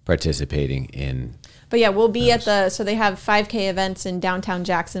participating in. But yeah, we'll be so they have 5K events in downtown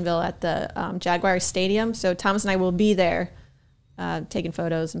Jacksonville at the Jaguars Stadium. So Thomas and I will be there taking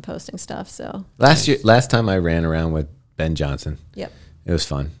photos and posting stuff. So last time I ran around with Ben Johnson. Yep. It was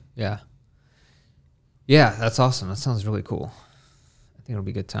fun. Yeah. Yeah, that's awesome. That sounds really cool. I think it'll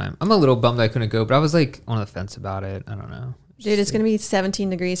be a good time. I'm a little bummed I couldn't go, but I was like on the fence about it. I don't know. Dude, it's going to be 17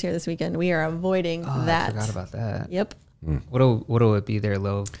 degrees here this weekend. We are avoiding that. I forgot about that. Yep. What'll it be there,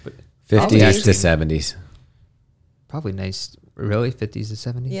 low? 50s to 70s. Probably nice. Really? 50s to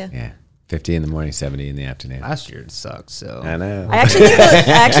 70s? Yeah. 50 in the morning, 70 in the afternoon. Last year it sucked, so. I know. I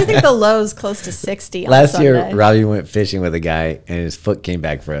actually think the low's close to 60 on Last Sunday. year, Robbie went fishing with a guy, and his foot came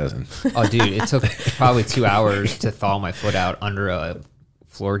back frozen. Oh, dude, it took probably 2 hours to thaw my foot out under a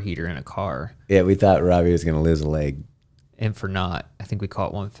floor heater in a car. Yeah, we thought Robbie was going to lose a leg. And for not, I think we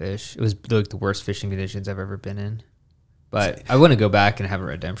caught one fish. It was like the worst fishing conditions I've ever been in. But I want to go back and have a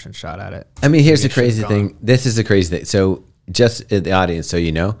redemption shot at it. I mean, here's the crazy thing. This is the crazy thing. So just the audience, so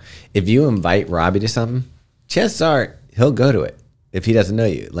you know, if you invite Robbie to something, chances are he'll go to it if he doesn't know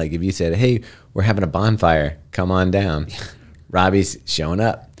you. Like if you said, hey, we're having a bonfire, come on down. Robbie's showing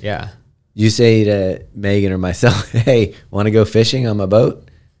up. Yeah. You say to Megan or myself, hey, want to go fishing on my boat?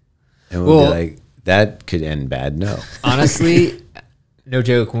 And we'll be like, that could end bad. No. Honestly, no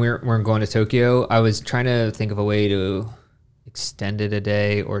joke. When we're going to Tokyo, I was trying to think of a way to extend it a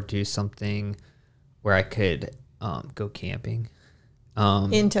day or do something where I could go camping.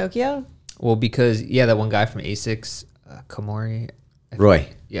 In Tokyo? Well, because, that one guy from ASICS, Komori. Roy.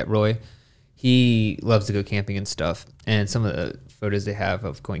 Yeah, Roy. He loves to go camping and stuff. And some of the photos they have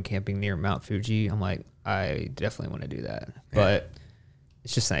of going camping near Mount Fuji, I'm like, I definitely want to do that. Yeah. But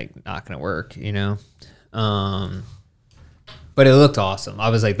it's just like not going to work, you know? But it looked awesome. I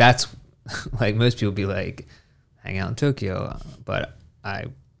was like, that's like most people be like, hang out in Tokyo. But I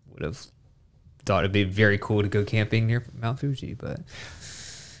would have thought it'd be very cool to go camping near Mount Fuji. But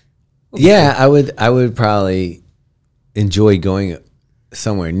I would probably enjoy going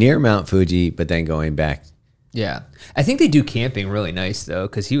somewhere near Mount Fuji, but then going back. Yeah. I think they do camping really nice though,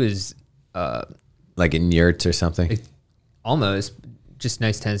 because he was like in yurts or something. Almost just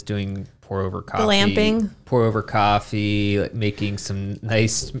nice tents doing pour over coffee, like making some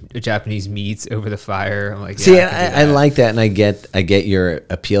nice Japanese meats over the fire. I'm like, I like that, and I get your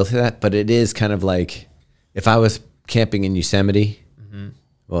appeal to that, but it is kind of like if I was camping in Yosemite. Mm-hmm.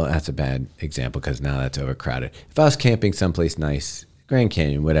 Well, that's a bad example because now that's overcrowded. If I was camping someplace nice, Grand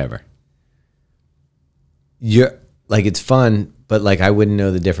Canyon, whatever, you're like it's fun, but like I wouldn't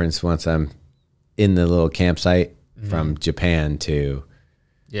know the difference once I'm in the little campsite from Japan to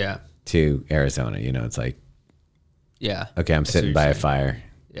Arizona. You know, it's like, okay, I'm sitting by a fire.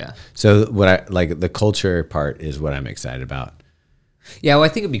 Yeah. So what I like, the culture part is what I'm excited about. Yeah, well, I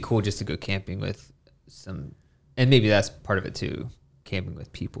think it'd be cool just to go camping with some, and maybe that's part of it too, camping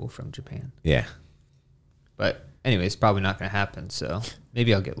with people from Japan. Yeah. But anyway, it's probably not going to happen. So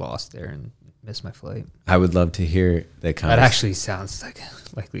maybe I'll get lost there and miss my flight. I would love to hear the That actually sounds like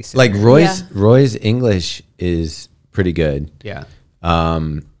likely. Like Roy's English is pretty good. Yeah.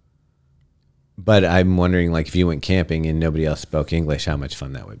 But I'm wondering, like, if you went camping and nobody else spoke English, how much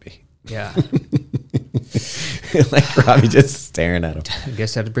fun that would be. Yeah. Like Robbie just staring at him. I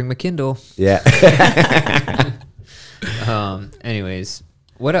guess I have to bring my Kindle. Yeah. Anyways,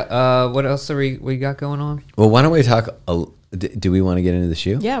 what else are we got going on? Well, why don't we talk? Do we want to get into the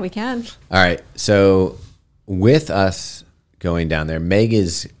shoe? Yeah, we can. All right. So with us going down there, Meg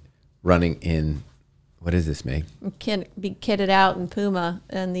is running in. What is this, Meg? Be kitted out in Puma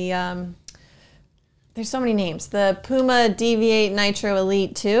and the there's so many names. The Puma Deviate Nitro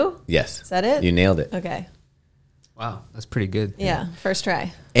Elite 2. Yes. Is that it? You nailed it. Okay. Wow, that's pretty good. Yeah, first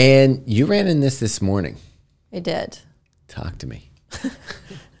try. And you ran in this morning. I did. Talk to me.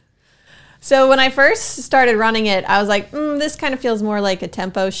 So when I first started running it, I was like, this kind of feels more like a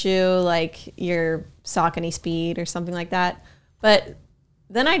tempo shoe, like your Saucony Speed or something like that. But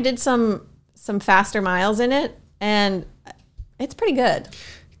then I did some faster miles in it, and it's pretty good.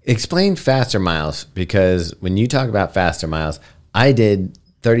 Explain faster miles, because when you talk about faster miles, I did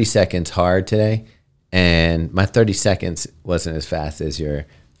 30 seconds hard today, and my 30 seconds wasn't as fast as your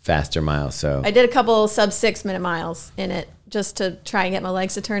faster miles. So I did a couple sub 6 minute miles in it just to try and get my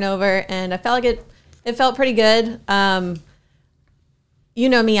legs to turn over, and I felt like it felt pretty good. You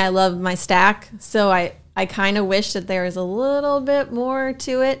know me, I love my stack, so I kind of wish that there was a little bit more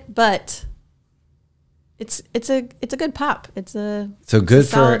to it, but it's a good pop. It's a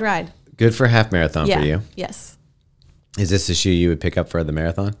solid ride. Good for half marathon for you. Yes. Is this a shoe you would pick up for the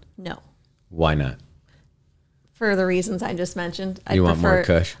marathon? No. Why not? For the reasons I just mentioned. You want more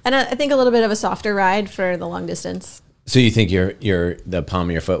cush. And I think a little bit of a softer ride for the long distance. So you think the palm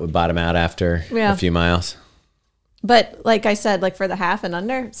of your foot would bottom out after a few miles? But like I said, like for the half and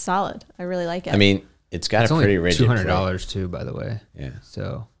under, solid. I really like it. I mean, it's got a pretty rigid $200 too, by the way. Yeah.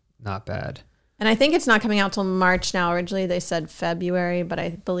 So not bad. And I think it's not coming out till March now. Originally they said February, but I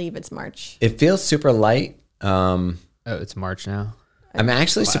believe it's March. It feels super light. Oh, it's March now. I'm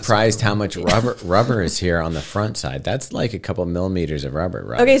actually surprised how much rubber is here on the front side. That's like a couple millimeters of rubber,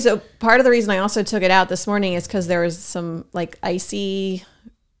 right? Okay, so part of the reason I also took it out this morning is because there was some like icy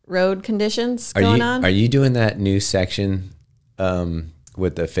road conditions going on. Are you doing that new section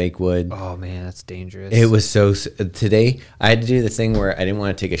with the fake wood? Oh man, that's dangerous. It was today I had to do the thing where I didn't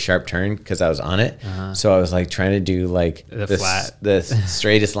want to take a sharp turn because I was on it. So I was like trying to do like the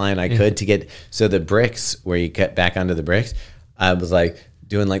straightest line I could to get, so the bricks where you cut back onto the bricks, I was like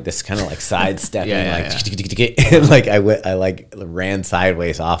doing like this kind of like side stepping, and like I like ran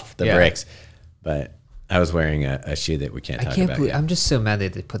sideways off the bricks, but I was wearing a shoe that we can't talk about. I'm just so mad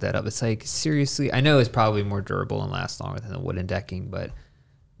that they put that up. It's like, seriously, I know it's probably more durable and lasts longer than the wooden decking,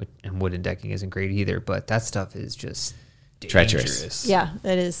 and wooden decking isn't great either, but that stuff is just treacherous. Yeah,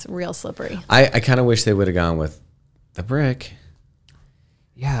 it is real slippery. I kind of wish they would have gone with the brick.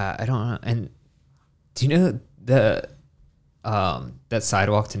 Yeah, I don't know. And do you know that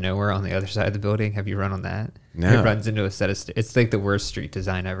sidewalk to nowhere on the other side of the building? Have you run on that? No. It runs into a set of it's like the worst street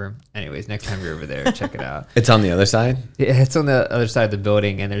design ever. Anyways, next time you're over there, check it out. It's on the other side? Yeah, it's on the other side of the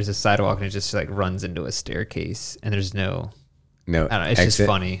building, and there's a sidewalk, and it just like runs into a staircase, and there's no I don't know, it's exit. just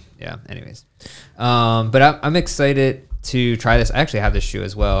funny. Yeah, anyways. But I'm excited to try this. I actually have this shoe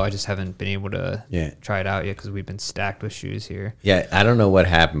as well. I just haven't been able to try it out yet because we've been stacked with shoes here. Yeah, I don't know what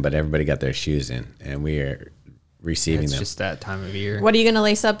happened, but everybody got their shoes in, and we are receiving them. It's just that time of year. What are you going to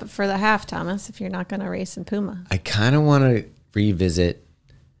lace up for the half, Thomas, if you're not going to race in Puma? I kind of want to revisit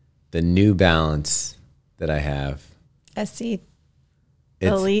the New Balance that I have. SC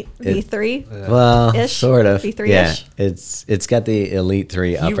Elite V3? Well, sort of. V3-ish? Yeah, it's got the Elite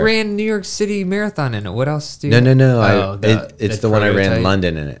 3 upper. You ran New York City Marathon in it. What else do you... No. It's the one I ran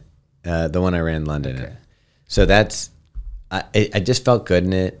London in it. The one I ran London in it. So that's... I just felt good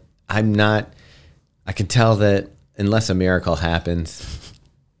in it. I can tell that unless a miracle happens,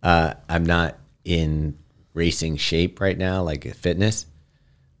 I'm not in racing shape right now, like fitness.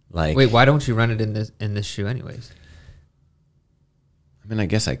 Like, wait, why don't you run it in this shoe anyways? I mean, I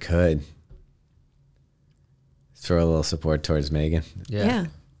guess I could throw a little support towards Megan. Yeah.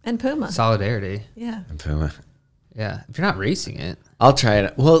 And Puma. Solidarity. Yeah. And Puma. Yeah. If you're not racing it, I'll try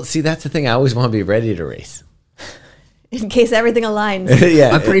it. Well, see, that's the thing. I always want to be ready to race. In case everything aligns. Yeah.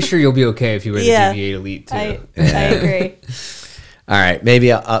 I'm pretty sure you'll be okay if you were the Deviate Elite too. I agree. All right,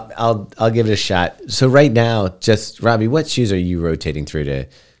 maybe I'll give it a shot. So right now, just Robbie, what shoes are you rotating through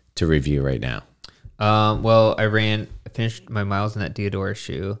to review right now? Well, I finished my miles in that Diodora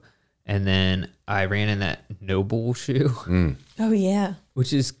shoe, and then I ran in that Noble shoe. Oh yeah,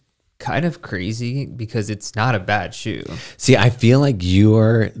 which is kind of crazy because it's not a bad shoe. See, I feel like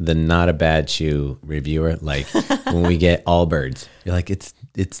you're the not a bad shoe reviewer. Like when we get Allbirds, you're like,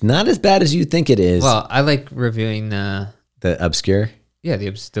 it's not as bad as you think it is. Well, I like reviewing the obscure. Yeah,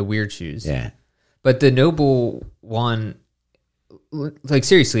 the weird shoes. Yeah, but the Noble one, like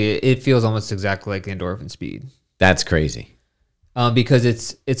seriously, it feels almost exactly like the Endorphin Speed. That's crazy. Because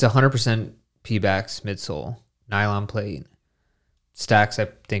it's 100% Pebax midsole, nylon plate. Stacks, I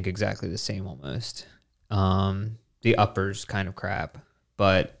think, exactly the same almost. The upper's kind of crap,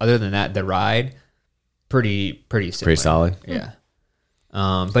 but other than that, the ride pretty similar. Pretty solid. Yeah.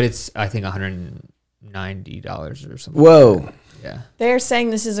 But it's I think $190 or something. Whoa. Like that. Yeah. They're saying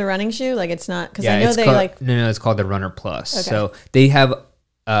this is a running shoe, like it's not because yeah, I know they like. No, it's called the Runner Plus. Okay. So they have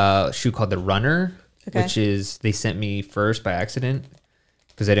a shoe called the Runner, okay. which is they sent me first by accident.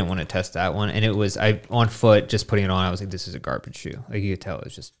 Because I didn't want to test that one, and it was on foot just putting it on. I was like, "This is a garbage shoe." Like you could tell,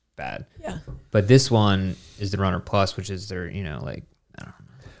 it's just bad. Yeah. But this one is the Runner Plus, which is their, like I don't know.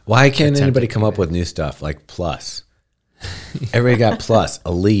 Why can't anybody come up with new stuff like Plus? Everybody got Plus,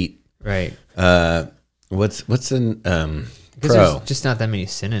 Elite, right? What's in Pro? There's just not that many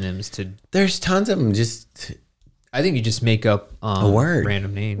synonyms to. There's tons of them. Just I think you just make up a word,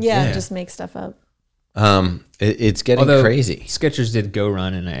 random names. Yeah, just make stuff up. It's getting crazy. Skechers did Go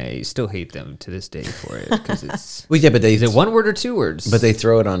Run, and I still hate them to this day for it because it's. Well, yeah, but is it one word or two words? But they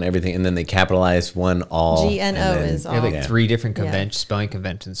throw it on everything, and then they capitalize one all. GNO is all. Like 3 different spelling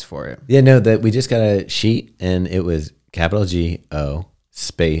conventions for it. Yeah, no, that we just got a sheet, and it was capital G O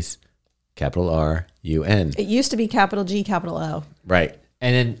space capital R U N. It used to be capital G capital O. Right.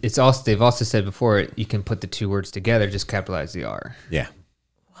 And then they've also said before you can put the 2 words together, just capitalize the R. Yeah.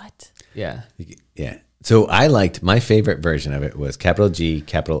 What? Yeah. Yeah. So I liked my favorite version of it was capital G,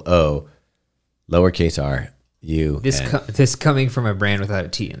 capital O, lowercase R, U. This coming from a brand without a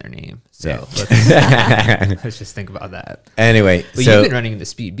T in their name. So let's just think about that. Anyway, but you've been running the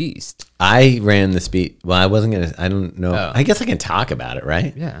Speed Beast. I ran the Speed. Well, I don't know. Oh. I guess I can talk about it,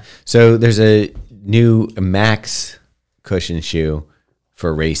 right? Yeah. So there's a new Max cushion shoe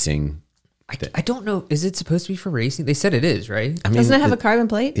for racing. I don't know. Is it supposed to be for racing? They said it is, right? I mean, doesn't it have a carbon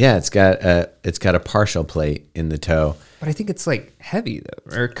plate? Yeah, it's got a partial plate in the toe. But I think it's like heavy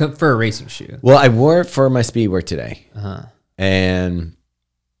though, or for a racing shoe. Well, I wore it for my speed work today, and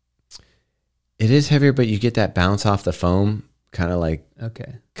it is heavier, but you get that bounce off the foam, kind of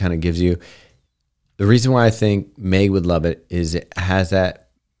gives you. The reason why I think Meg would love it is it has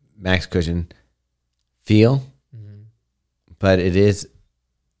that Max cushion feel, but it is.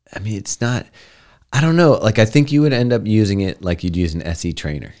 I mean, it's not, I don't know. Like, I think you would end up using it like you'd use an SE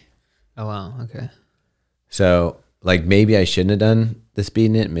trainer. Oh, wow. Okay. So, like, maybe I shouldn't have done the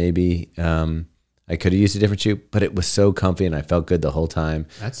speed knit. Maybe I could have used a different shoe, but it was so comfy and I felt good the whole time.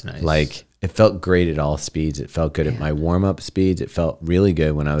 That's nice. Like, it felt great at all speeds. It felt good at my warm-up speeds. It felt really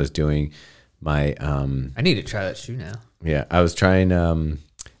good when I was doing my... I need to try that shoe now. Yeah, I was trying... I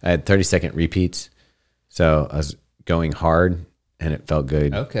had 30-second repeats, so I was going hard. And it felt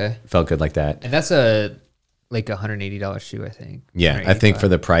good. Okay. Felt good like that. And that's a $180 shoe, I think. Yeah, I think for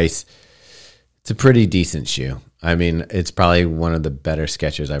the price, it's a pretty decent shoe. I mean, it's probably one of the better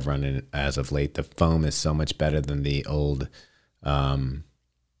Skechers I've run in as of late. The foam is so much better than the old. When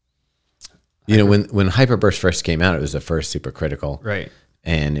Hyperburst first came out, it was the first Supercritical. Right.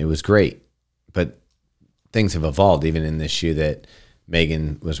 And it was great. But things have evolved, even in this shoe that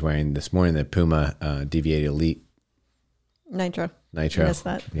Megan was wearing this morning, the Puma DV8 Elite. Nitro. I missed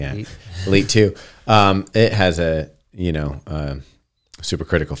that. Yeah. Elite 2. It has a,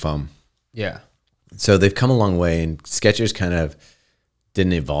 supercritical foam. Yeah. So they've come a long way, and Skechers kind of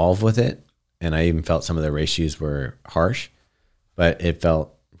didn't evolve with it. And I even felt some of the race shoes were harsh, but it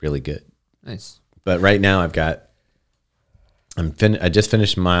felt really good. Nice. But right now I just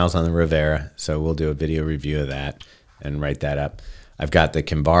finished miles on the Rivera, so we'll do a video review of that and write that up. I've got the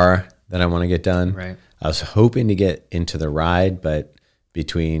Kimbara that I want to get done. Right. I was hoping to get into the ride, but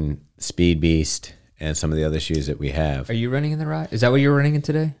between Speed Beast and some of the other shoes that we have. Are you running in the ride? Is that what you're running in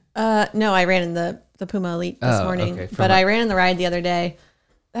today? No, I ran in the Puma Elite this morning, okay. but I ran in the ride the other day.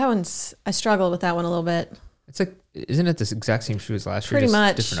 I struggled with that one a little bit. It's like, isn't it the exact same shoe as last year? Pretty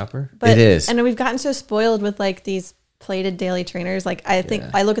much. Different upper? But, it is. And we've gotten so spoiled with like these plated daily trainers. Like I think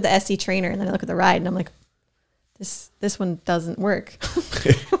I look at the SE trainer and then I look at the ride and I'm like, this one doesn't work.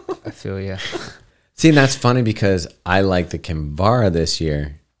 I feel, yeah. See, and that's funny because I like the Kinvara this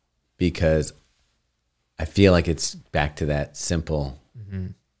year because I feel like it's back to that simple,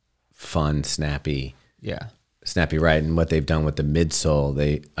 fun, snappy ride. And what they've done with the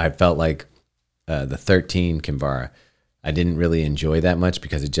midsole, I felt like the 13 Kinvara, I didn't really enjoy that much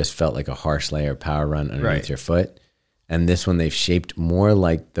because it just felt like a harsh layer of power run underneath your foot. And this one they've shaped more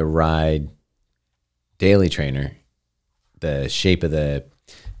like the Ride Daily Trainer. The shape of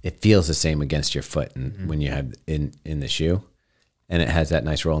it feels the same against your foot and when you have in the shoe. And it has that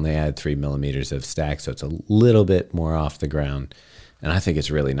nice roll, and they added 3 millimeters of stack, so it's a little bit more off the ground. And I think it's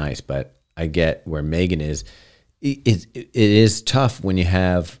really nice, but I get where Megan is. It is tough when you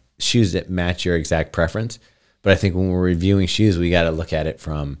have shoes that match your exact preference. But I think when we're reviewing shoes, we got to look at it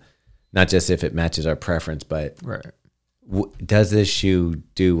from not just if it matches our preference, but does this shoe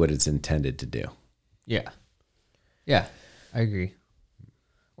do what it's intended to do? Yeah. Yeah, I agree.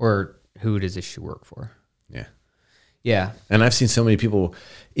 Or who does this shoe work for? Yeah. Yeah. And I've seen so many people,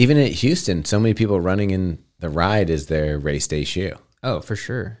 even at Houston, so many people running in the Ride as their race day shoe. Oh, for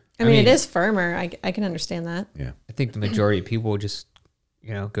sure. I mean, it is firmer. I can understand that. Yeah. I think the majority of people just,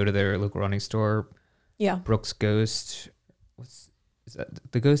 go to their local running store. Yeah. Brooks Ghost. Is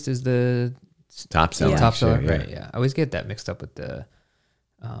that the Ghost is the top seller? Top seller, Sure, right? Yeah. I always get that mixed up with the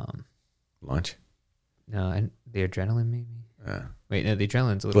Launch. No, and the Adrenaline maybe. Wait, no, the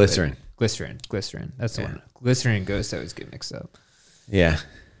Adrenaline's a little Glycerin. Glycerin. That's the one. Glycerin and Ghost I always get mixed up. Yeah.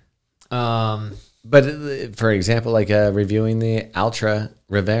 But for example, like reviewing the Ultra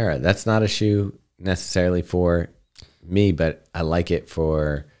Rivera, that's not a shoe necessarily for me, but I like it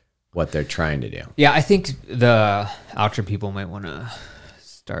for what they're trying to do. Yeah, I think the Ultra people might want to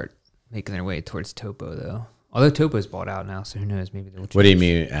start making their way towards Topo, though. Although Topo's bought out now, so who knows? Maybe they'll change. What do you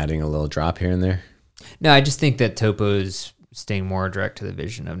mean, adding a little drop here and there? No, I just think that Topo's staying more direct to the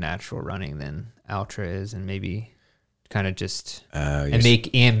vision of natural running than Ultra is, and maybe kind of just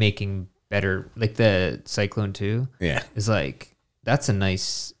making better, like the Cyclone 2. Yeah, is like that's a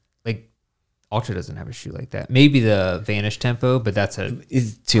nice, like Ultra doesn't have a shoe like that. Maybe the Vanish Tempo, but that's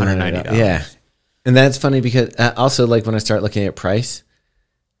it's $290. Yeah, And that's funny because also like when I start looking at price,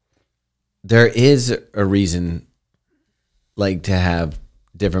 there is a reason like to have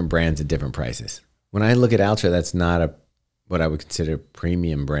different brands at different prices. When I look at Ultra, that's not what I would consider a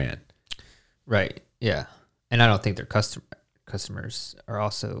premium brand. Right. Yeah. And I don't think their customers are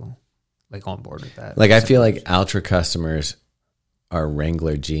also like on board with that. Like I feel like Ultra customers are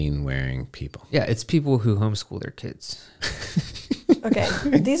Wrangler jean wearing people. Yeah, it's people who homeschool their kids. Okay,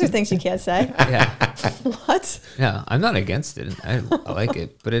 these are things you can't say. Yeah. What? Yeah, I'm not against it. I like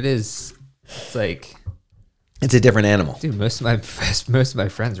it, but it's like it's a different animal. Dude, most of my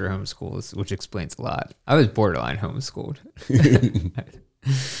friends are homeschooled, which explains a lot. I was borderline homeschooled.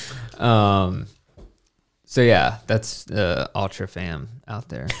 So yeah, that's the Ultra fam out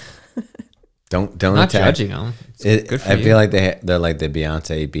there. Don't I'm not attack. judging them. I feel like they're like the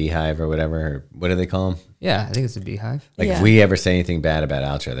Beyonce beehive or whatever. Or what do they call them? Yeah, I think it's a beehive. Like if we ever say anything bad about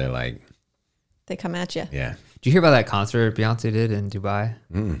Ultra, they're like, they come at you. Yeah. Did you hear about that concert Beyonce did in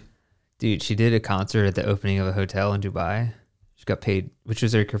Dubai? Dude, she did a concert at the opening of a hotel in Dubai. She got paid, which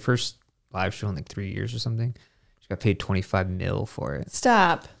was her first live show in like 3 years or something. She got paid $25 million for it.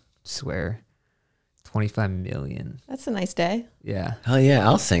 Stop. Swear. $25 million. That's a nice day. Yeah. Hell yeah,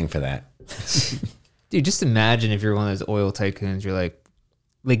 I'll sing for that. Dude, just imagine if you're one of those oil tycoons, you're like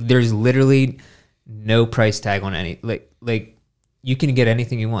there's literally no price tag on any, like you can get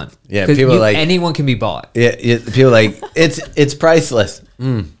anything you want. Yeah, people anyone can be bought. Yeah, people like it's priceless.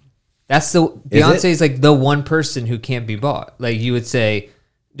 That's Beyonce's like the one person who can't be bought. Like you would say,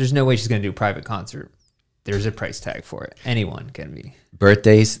 there's no way she's gonna do a private concert. There's a price tag for it. Anyone can be.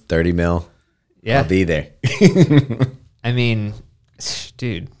 Birthdays, 30 mil. Yeah, I'll be there. I mean,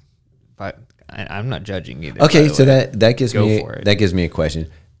 dude, but I'm not judging either. Okay, so that gives me a question.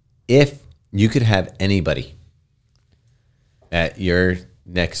 If you could have anybody at your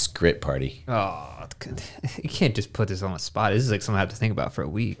next grit party. Oh, you can't just put this on the spot. This is like something I have to think about for a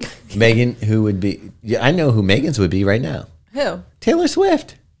week. Megan, who would be? Yeah, I know who Megan's would be right now. Who? Taylor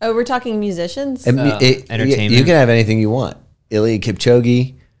Swift. Oh, we're talking musicians? Entertainment. You can have anything you want. Ilya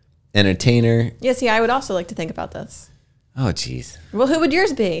Kipchoge, entertainer. Yeah, see, I would also like to think about this. Oh, jeez. Well, who would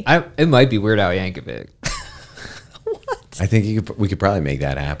yours be? It might be Weird Al Yankovic. What? I think we could probably make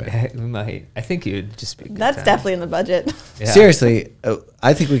that happen. We might. I think it would just be. That's definitely in the budget. Yeah. Seriously,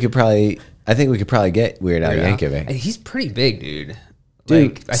 I think we could probably get Weird Al Yankovic. He's pretty big, dude.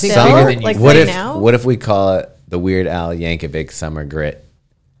 Dude, I think still? bigger than you. Like What what if we call it the Weird Al Yankovic Summer Grit,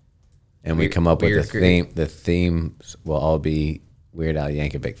 and we come up with a theme? The themes will all be Weird Al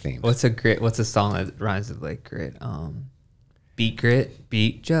Yankovic theme. What's a song that rhymes with like grit? Beat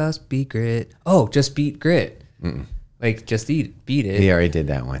grit, just beat grit. Oh, just beat grit. Like just beat it. He already did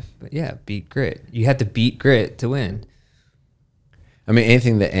that one. But yeah, beat grit. You had to beat grit to win. I mean,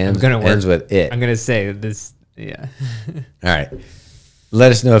 anything that ends with it. I'm gonna say this. Yeah. All right.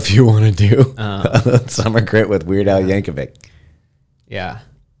 Let us know if you want to do Summer Grit with Weird Al Yankovic. Yeah.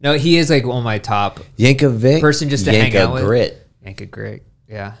 No, he is like one of my top Yankovic person just to hang out with. Grit. Yanka Grit.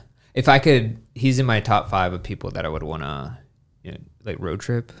 Yeah. If I could, he's in my top 5 of people that I would want to, like road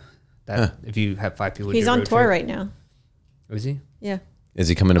trip. If you have 5 people, he's on tour right now. Is he? Yeah. Is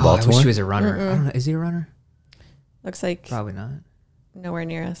he coming to Baltimore? I wish he was a runner. I don't know. Is he a runner? Looks like probably not. Nowhere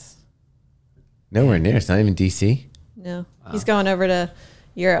near us. Nowhere near. It's not even DC. No. He's going over to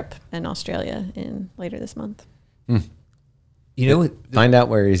Europe and Australia later this month. You know what? Find out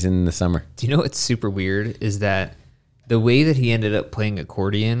where he's in the summer. Do you know what's super weird is that the way that he ended up playing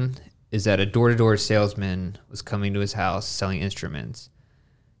accordion is that a door-to-door salesman was coming to his house selling instruments,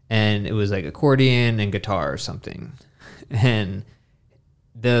 and it was like accordion and guitar or something. And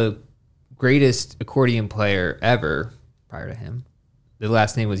the greatest accordion player ever prior to him, the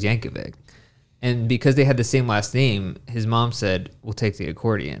last name was Yankovic. And because they had the same last name, his mom said, "We'll take the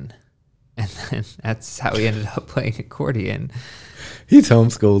accordion." And then that's how he ended up playing accordion. He's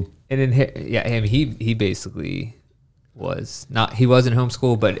homeschooled. And then, he basically was not. He wasn't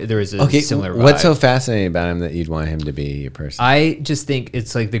homeschooled, but there was a similar vibe. What's so fascinating about him that you'd want him to be your person? I just think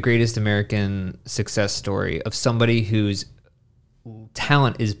it's like the greatest American success story of somebody whose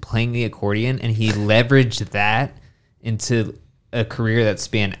talent is playing the accordion, and he leveraged that into a career that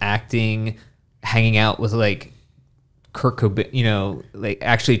spanned acting, hanging out with like Kurt Cobain, like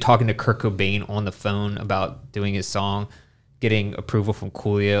actually talking to Kurt Cobain on the phone about doing his song, getting approval from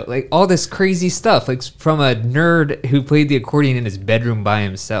Coolio, like all this crazy stuff, like from a nerd who played the accordion in his bedroom by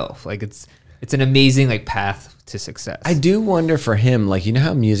himself. Like it's an amazing like path to success. I do wonder for him, like, you know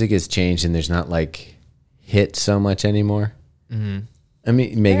how music has changed and there's not like hit so much anymore. Mm-hmm. I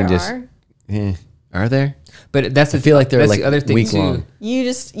mean, Megan are there? But I feel like they're like the other thing week too. long.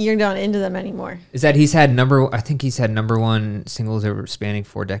 You're not into them anymore. Is that he's had number one singles over spanning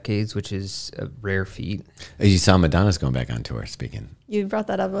 4 decades, which is a rare feat. You saw Madonna's going back on tour. Speaking, you brought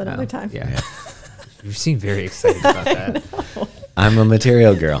that up another time. Yeah. You seem very excited about that. I'm a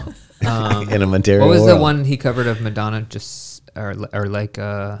material girl in a material. What was world. the one he covered of Madonna?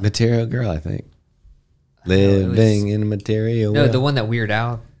 Material Girl, I think. Living in a material. No, world. the one that Weird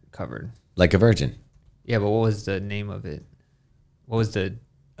Al covered. Like a Virgin. Yeah, but what was the name of it? What was the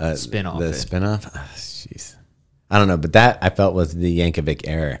spin-off? The spin-off? Jeez. I don't know, but that I felt was the Yankovic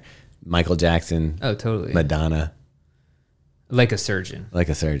era. Michael Jackson. Oh, totally. Madonna. Like a Surgeon. Like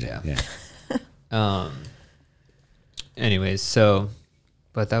a Surgeon, yeah. Anyways,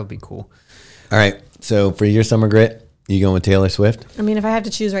 but that would be cool. All right, so for your Summer Grit, you going with Taylor Swift? I mean, if I have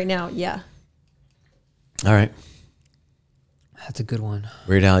to choose right now, yeah. All right. That's a good one.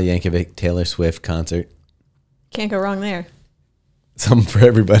 Weird Al Yankovic, Taylor Swift concert. Can't go wrong there. Something for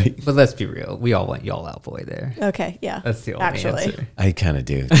everybody. But let's be real. We all want Y'all Out Boy there. Okay, yeah. That's the only answer. I kind of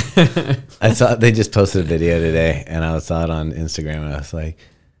do. I saw they just posted a video today, and I saw it on Instagram, and I was like,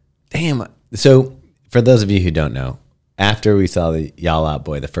 damn. So for those of you who don't know, after we saw the Y'all Out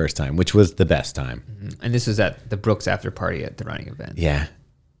Boy the first time, which was the best time. Mm-hmm. And this was at the Brooks after party at the running event. Yeah.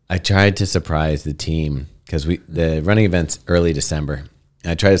 I tried to surprise the team because the running event's early December.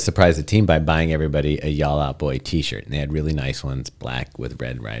 I tried to surprise the team by buying everybody a Y'all Out Boy t-shirt. And they had really nice ones, black with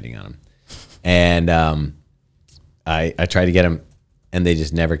red writing on them. And I tried to get them, and they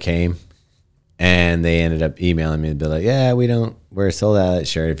just never came. And they ended up emailing me and be like, yeah, we're sold out of that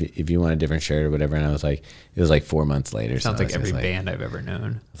shirt if you want a different shirt or whatever. And I was like, it was like 4 months later. Sounds like every band I've ever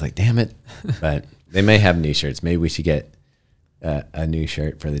known. I was like, damn it. But they may have new shirts. Maybe we should get a new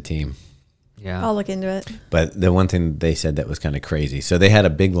shirt for the team. Yeah, I'll look into it. But the one thing they said that was kind of crazy. So they had a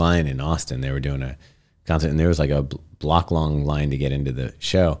big line in Austin. They were doing a concert, and there was like a block long line to get into the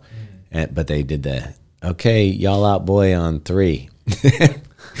show. But they did okay, Y'all Out Boy on 3.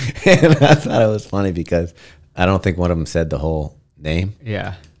 And I thought it was funny because I don't think one of them said the whole name.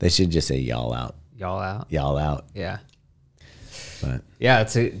 Yeah. They should just say Y'all Out. Y'all Out. Y'all Out. Yeah. But yeah,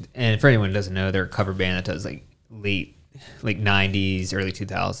 and for anyone who doesn't know, they're a cover band that does like late 90s, early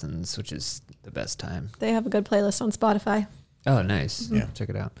 2000s, which is the best time. They have a good playlist on Spotify. Oh, nice. Yeah. Check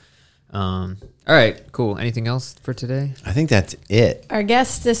it out. All right, cool. Anything else for today? I think that's it. Our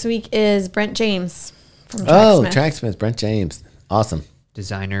guest this week is Brent James from Tracksmith. Oh, Tracksmith, Brent James. Awesome.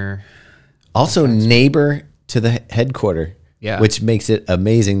 Designer. Also neighbor to the headquarter. Yeah. Which makes it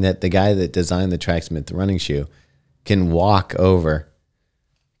amazing that the guy that designed the Tracksmith running shoe can walk over,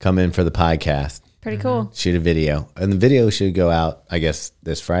 come in for the podcast, Pretty cool. shoot a video. And the video should go out, I guess,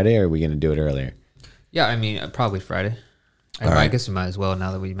 this Friday, or are we going to do it earlier? Yeah, I mean, probably Friday. I guess we might as well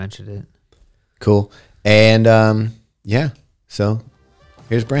now that we mentioned it. Cool. And yeah, so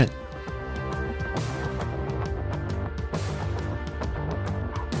here's Brent.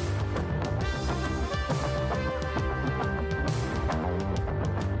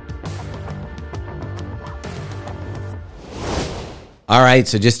 All right,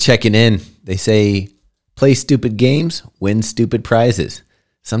 so just checking in. They say play stupid games, win stupid prizes.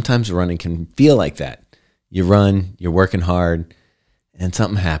 Sometimes running can feel like that. You run, you're working hard, and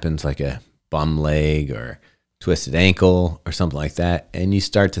something happens like a bum leg or twisted ankle or something like that, and you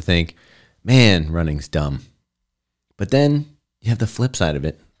start to think, man, running's dumb. But then you have the flip side of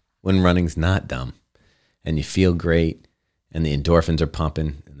it when running's not dumb, and you feel great, and the endorphins are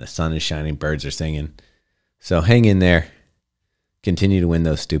pumping, and the sun is shining, birds are singing. So hang in there. Continue to win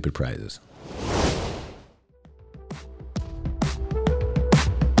those stupid prizes.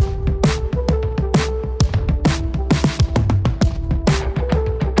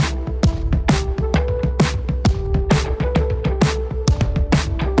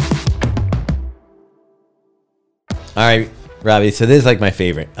 All right, Robbie, so this is like my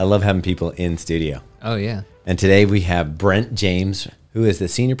favorite. I love having people in studio. Oh, yeah. And today we have Brent James, who is the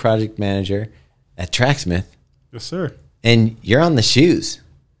senior project manager at Tracksmith. Yes, sir. And you're on the shoes.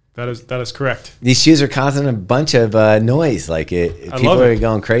 That is correct. These shoes are causing a bunch of noise. Like people are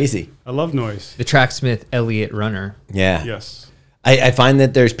going crazy. I love noise. The Tracksmith Elliott Runner. Yeah. Yes. I find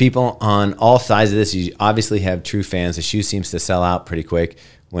that there's people on all sides of this. You obviously have true fans. The shoe seems to sell out pretty quick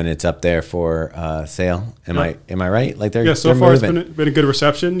when it's up there for sale. Am I right? Like they're so they're far moving. it's been a good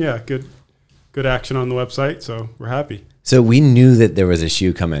reception. Yeah, good action on the website. So we're happy. So we knew that there was a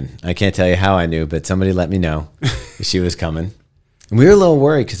shoe coming. I can't tell you how I knew, but somebody let me know the shoe was coming. And we were a little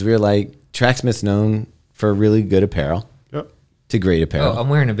worried because we were like, Tracksmith's known for really good apparel. Yep. To great apparel. Oh, I'm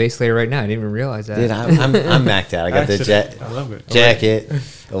wearing a base layer right now. I didn't even realize that. Dude, I'm maxed out. I got I love it. jacket,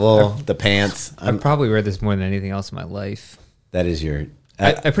 the pants. I probably wear this more than anything else in my life. That is your...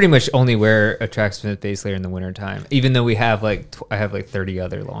 I pretty much only wear a Tracksmith base layer in the wintertime, even though we have I have 30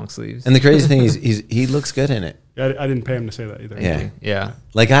 other long sleeves. And the crazy thing is he looks good in it. Yeah, I didn't pay him to say that either. Yeah. Yeah.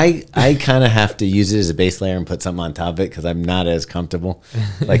 Like I kind of have to use it as a base layer and put something on top of it because I'm not as comfortable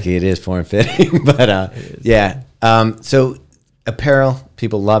like it is form fitting. But yeah. So apparel,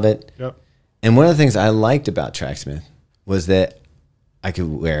 people love it. Yep. And one of the things I liked about Tracksmith was that I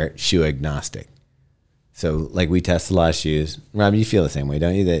could wear shoe agnostic. So like we test a lot of shoes. Rob, you feel the same way,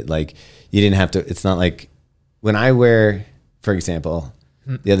 don't you? That like you didn't have to. It's not like when I wear, for example,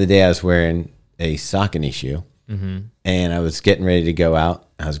 the other day I was wearing a Saucony shoe. Mm-hmm. And I was getting ready to go out.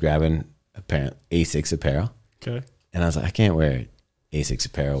 I was grabbing Asics apparel. Okay. And I was like, I can't wear Asics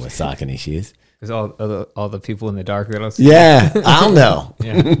apparel with Saucony shoes. Because all the people in the dark that'll see. Yeah, I'll know.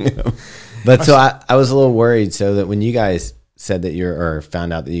 Yeah. But so I was a little worried. So that when you guys said that or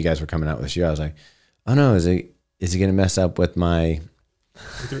found out that you guys were coming out with a shoe, I was like, oh no, is it going to mess up with my...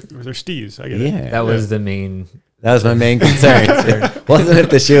 With their steves. I get it. That was the main... That was my main concern. It wasn't if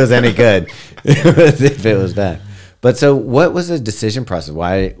the shoe was any good. It was if it was bad. But so what was the decision process?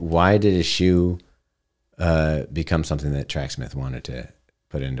 Why did a shoe become something that Tracksmith wanted to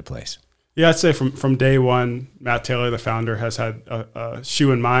put into place? Yeah, I'd say from day one, Matt Taylor, the founder, has had a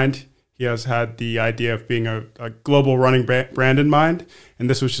shoe in mind. He has had the idea of being a global running brand in mind, and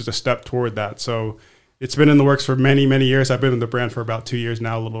this was just a step toward that. So it's been in the works for many, many years. I've been in the brand for about 2 years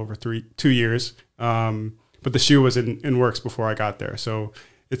now, a little over 2 years. But the shoe was in works before I got there. So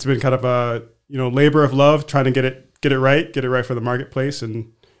it's been kind of a labor of love, trying to get it right for the marketplace.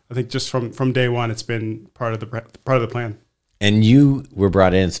 And I think just from day one, it's been part of the plan. And you were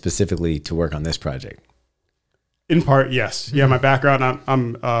brought in specifically to work on this project. In part, yes. Yeah, my background,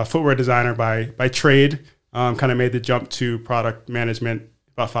 I'm a footwear designer by trade. Kind of made the jump to product management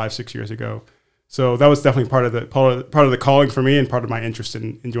about 5-6 years ago. So that was definitely part of the calling for me and part of my interest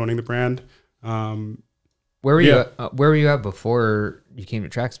in joining the brand. Where were you at before you came to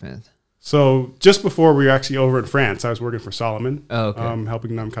Tracksmith? So just before we were actually over in France, I was working for Solomon. Oh, okay.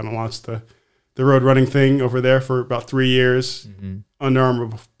 Helping them kind of launch the road running thing over there for about 3 years. Mm-hmm. Under Armour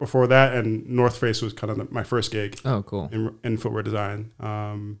before that, and North Face was kind of my first gig. Oh, cool. In footwear design.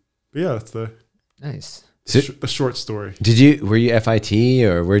 But yeah, that's the short story. Were you FIT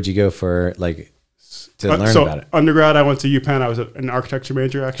or where'd you go for to learn about it? Undergrad, I went to UPenn. I was an architecture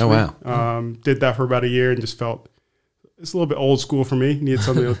major actually. Oh wow. Did that for about a year and just felt it's a little bit old school for me. Needed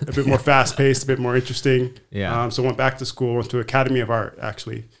something a bit more fast paced, a bit more interesting. Yeah. So went back to school, went to Academy of Art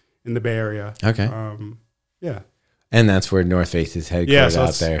actually in the Bay Area. Okay. Yeah. And that's where North Face is headquartered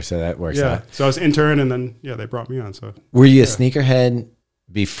out there, so that works out. So I was intern, and then they brought me on. So were you a sneakerhead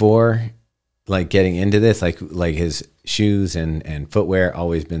before, like getting into this? Like his shoes and footwear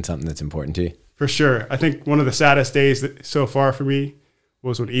always been something that's important to you? For sure. I think one of the saddest days so far for me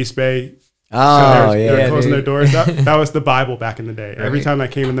was when East Bay. They're closing their doors. That was the Bible back in the day. Right. Every time I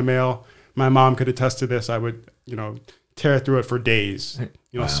came in the mail, my mom could attest to this. I would tear through it for days.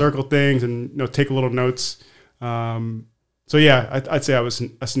 Circle things and take little notes. So yeah, I'd say I was a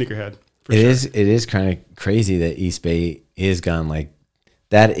sneakerhead. It is kind of crazy that East Bay is gone. Like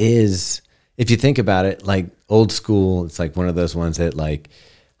that is, if you think about it, like old school. It's like one of those ones that like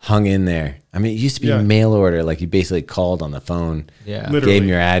hung in there. I mean, it used to be mail order. Like you basically called on the phone, gave them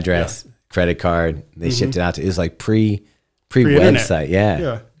your address, credit card. They shipped it out to. It was like pre website.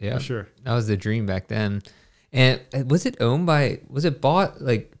 Yeah, for sure. That was the dream back then. And was it bought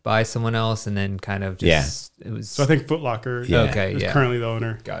like by someone else and then kind of just, it was. So I think Foot Locker is currently the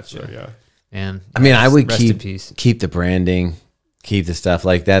owner. Gotcha. So, And I mean, I would keep the branding, keep the stuff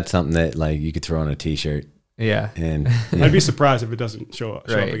like that's something that like you could throw on a t-shirt. Yeah. And I'd be surprised if it doesn't show up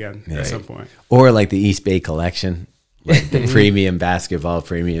again at some point. Or like the East Bay collection, like the premium basketball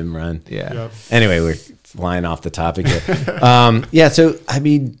premium run. Yeah. Yep. Anyway, we're flying off the topic here. So I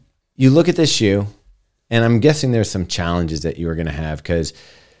mean, you look at this shoe, and I'm guessing there's some challenges that you were going to have because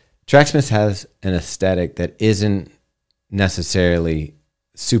Tracksmith has an aesthetic that isn't necessarily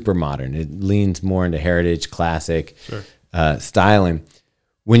super modern. It leans more into heritage, classic styling.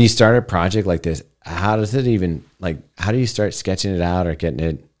 When you start a project like this, how does it even how do you start sketching it out or getting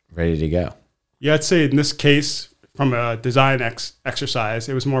it ready to go? Yeah, I'd say in this case, from a design exercise,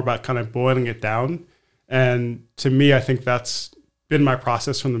 it was more about kind of boiling it down. And to me, I think that's been my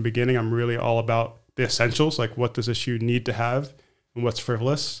process from the beginning. I'm really all about the essentials, like what does a shoe need to have and what's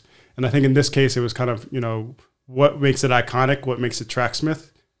frivolous. And I think in this case, it was kind of, what makes it iconic, what makes it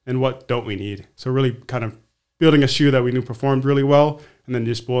Tracksmith, and what don't we need. So really kind of building a shoe that we knew performed really well, and then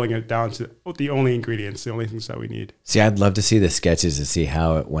just boiling it down to the only ingredients, the only things that we need. See, I'd love to see the sketches to see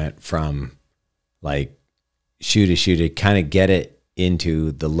how it went from like shoe to kind of get it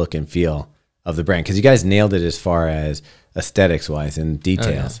into the look and feel of the brand. Because you guys nailed it as far as aesthetics wise and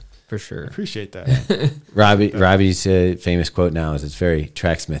details. Oh, yeah, for sure. I appreciate that. Robbie's famous quote now is it's very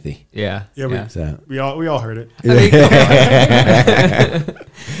Tracksmithy. Yeah. We all heard it.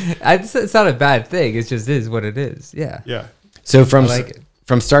 It's not a bad thing. It just is what it is. Yeah. Yeah. So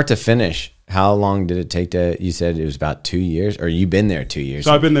from start to finish, how long did it take you said it was about 2 years, or you've been there 2 years?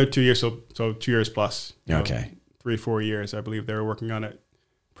 So I've been there 2 years. So 2 years plus. Okay. 3-4 years, I believe they were working on it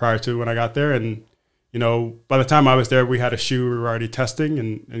prior to when I got there. And, by the time I was there, we had a shoe we were already testing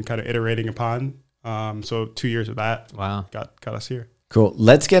and kind of iterating upon. So 2 years of that got us here. Cool.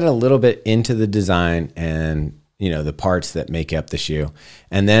 Let's get a little bit into the design and, the parts that make up the shoe.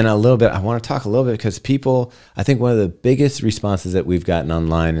 And then I want to talk a little bit because I think one of the biggest responses that we've gotten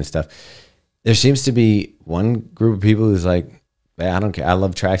online and stuff, there seems to be one group of people who's like, I don't care. I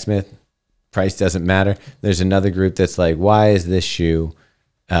love Tracksmith. Price doesn't matter. There's another group that's like, why is this shoe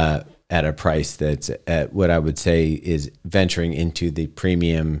at a price that's at what I would say is venturing into the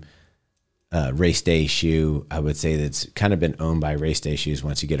premium race day shoe? I would say that's kind of been owned by race day shoes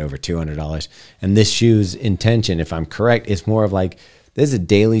once you get over $200. And this shoe's intention, if I'm correct, is more of like, this is a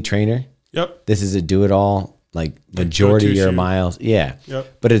daily trainer. Yep. This is a do-it-all, like majority of your shoe. Miles. Yeah.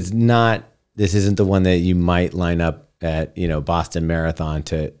 Yep. But this isn't the one that you might line up at, Boston Marathon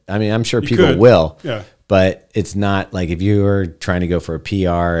I'm sure people will. Yeah. But it's not like if you're trying to go for a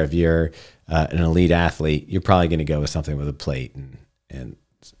PR, if you're an elite athlete, you're probably going to go with something with a plate and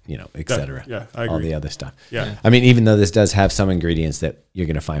et cetera. Yeah, I agree. All the other stuff. Yeah. I mean, even though this does have some ingredients that you're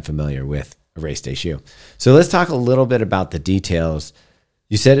going to find familiar with a race day shoe. So let's talk a little bit about the details.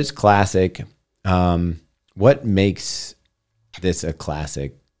 You said it's classic. What makes this a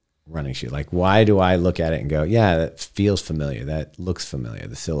classic running shoe? Like, why do I look at it and go, yeah, that feels familiar. That looks familiar,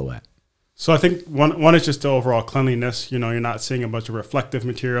 the silhouette. So I think one is just the overall cleanliness. You're not seeing a bunch of reflective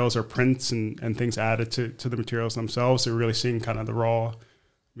materials or prints and things added to the materials themselves. You're really seeing kind of the raw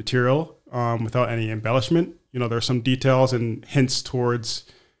material without any embellishment. There's some details and hints towards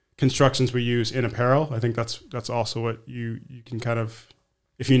constructions we use in apparel. I think that's also what you can kind of,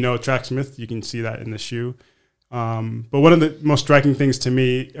 if you know Tracksmith, you can see that in the shoe. But one of the most striking things to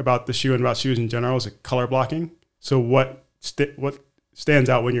me about the shoe and about shoes in general is color blocking. So what stands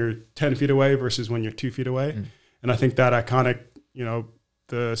out when you're 10 feet away versus when you're 2 feet away. And I think that iconic,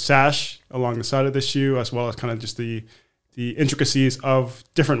 the sash along the side of the shoe, as well as kind of just the intricacies of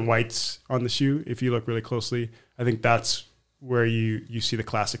different whites on the shoe. If you look really closely, I think that's where you see the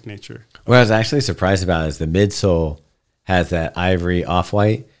classic nature. What I was actually surprised about is the midsole has that ivory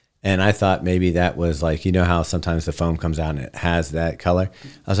off-white. And I thought maybe that was like, you know how sometimes the foam comes out and it has that color?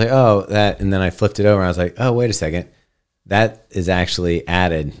 I was like, oh, that. And then I flipped it over and I was like, oh, wait a second. That is actually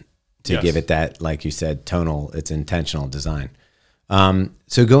added to give it that, like you said, tonal, it's intentional design.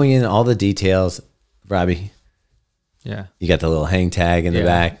 So going into all the details, Robbie, you got the little hang tag in the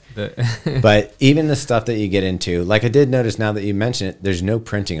back. But even the stuff that you get into, like I did notice now that you mention it, there's no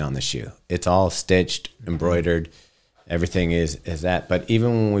printing on the shoe. It's all stitched, embroidered. Everything is that. But even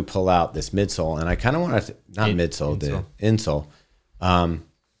when we pull out this midsole, and I kind of want to, the insole,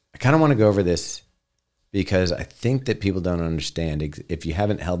 I kind of want to go over this because I think that people don't understand. If you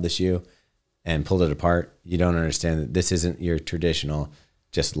haven't held the shoe and pulled it apart, you don't understand that this isn't your traditional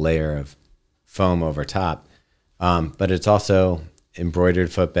just layer of foam over top. But it's also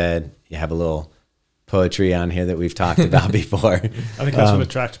embroidered footbed. You have a little poetry on here that we've talked about before. I think that's what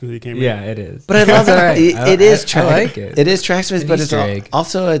Tracksmith came in. Yeah, it is. But I love that. It is I like it. It is Tracksmith, but it's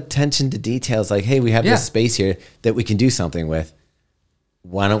also attention to details. Like, hey, we have this space here that we can do something with.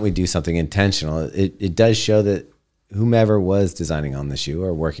 Why don't we do something intentional? It does show that whomever was designing on the shoe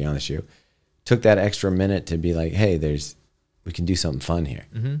or working on the shoe took that extra minute to be like, hey, we can do something fun here.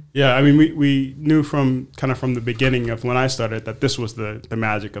 Mm-hmm. Yeah, I mean, we knew from the beginning of when I started that this was the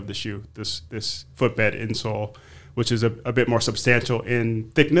magic of the shoe, this footbed insole, which is a bit more substantial in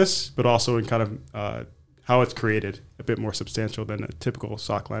thickness, but also in kind of how it's created, a bit more substantial than a typical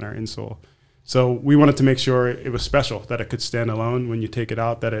sock liner insole. So we wanted to make sure it was special, that it could stand alone when you take it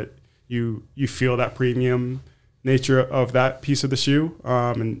out, that you feel that premium nature of that piece of the shoe,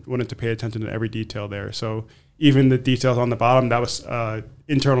 and wanted to pay attention to every detail there. So even the details on the bottom, that was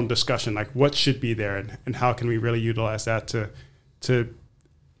internal discussion, like what should be there and how can we really utilize that to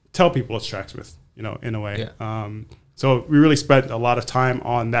tell people it's Tracksmith, in a way. Yeah. So we really spent a lot of time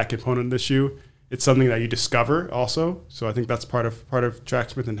on that component of the shoe. It's something that you discover also. So I think that's part of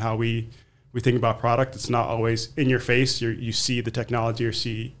Tracksmith and how we think about product. It's not always in your face. You see the technology or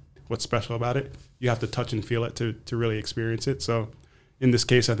see what's special about it. You have to touch and feel it to really experience it. So in this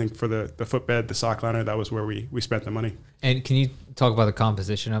case, I think for the footbed, the sock liner, that was where we spent the money. And can you talk about the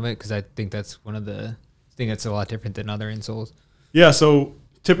composition of it? Because I think that's I think that's a lot different than other insoles. Yeah, so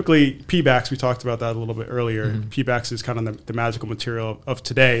typically P-backs, we talked about that a little bit earlier. Mm-hmm. P-backs is kind of the magical material of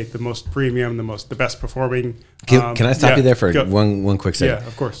today, the most premium, the best performing. Can I stop you there for one quick second? Yeah,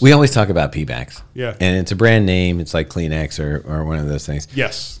 of course. We always talk about P-backs. Yeah. And it's a brand name. It's like Kleenex or one of those things.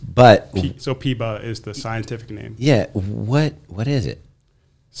 Yes. But so PBA is the scientific name. Yeah. What is it?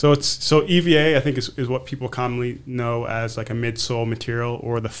 So EVA, I think, is what people commonly know as like a midsole material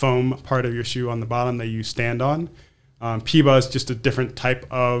or the foam part of your shoe on the bottom that you stand on. PBA is just a different type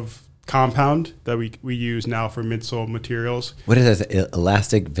of compound that we use now for midsole materials. What is that?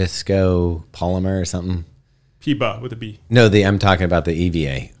 Elastic visco polymer or something? PBA with a B. No, I'm talking about the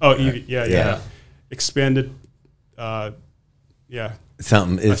EVA. Oh, EVA, yeah. Expanded, yeah.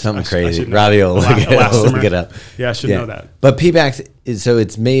 Something crazy. Robbie will look it up. Yeah, I should know that. But P-backs, so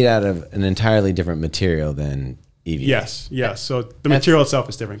it's made out of an entirely different material than EVA. Yes. So the material itself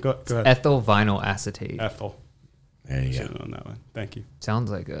is different. Go ahead. Ethyl vinyl acetate. Ethyl. There you go. Should have known that one. Thank you. Sounds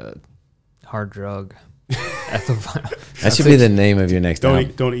like a hard drug. Ethyl vinyl. That should be the name of your next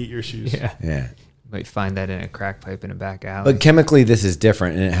album. Don't eat your shoes. Yeah. Yeah. You might find that in a crack pipe in a back alley. But chemically, this is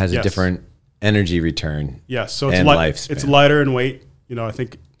different, and it has a different energy return. Yes. So it's lighter in weight. I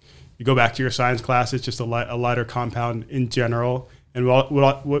think you go back to your science class, it's just a lighter compound in general. And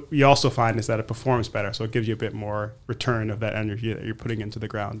what we also find is that it performs better. So it gives you a bit more return of that energy that you're putting into the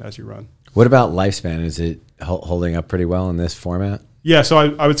ground as you run. What about lifespan? Is it holding up pretty well in this format? Yeah, so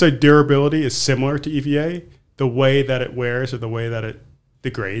I would say durability is similar to EVA. The way that it wears or the way that it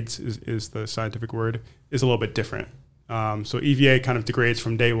degrades is the scientific word, is a little bit different. So EVA kind of degrades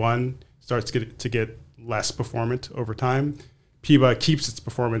from day one, starts to get less performant over time. PBA keeps its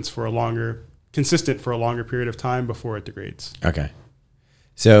performance consistent for a longer period of time before it degrades. Okay.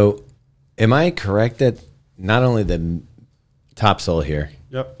 So am I correct that not only the top sole here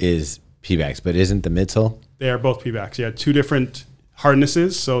is P-backs, but isn't the midsole? They are both P-backs. Yeah, two different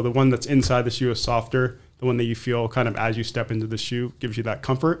hardnesses. So the one that's inside the shoe is softer. The one that you feel kind of as you step into the shoe gives you that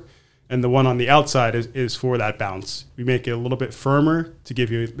comfort. And the one on the outside is for that bounce. We make it a little bit firmer to give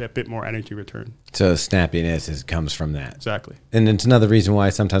you that bit more energy return. So snappiness comes from that. Exactly. And it's another reason why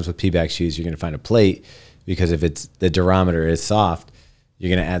sometimes with P-back shoes, you're going to find a plate, because if the durometer is soft,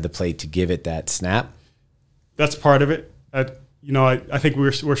 you're going to add the plate to give it that snap. That's part of it. I think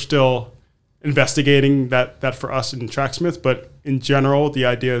we're still investigating that for us in Tracksmith, but in general, the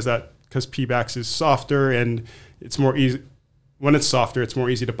idea is that because P-backs is softer and it's more easy. When it's softer, it's more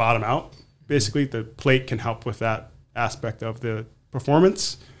easy to bottom out. Basically, the plate can help with that aspect of the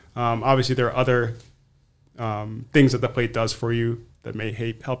performance. Obviously, there are other things that the plate does for you that may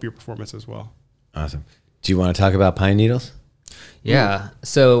help your performance as well. Awesome. Do you want to talk about pine needles? Yeah.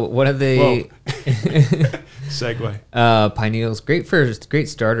 So one of the segue. Pine needles, great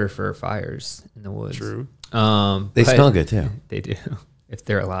starter for fires in the woods. True. They smell good too. They do if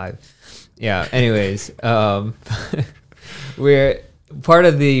they're alive. Yeah. Anyways, we're part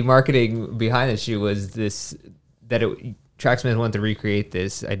of the marketing behind the shoe was Tracksmith wanted to recreate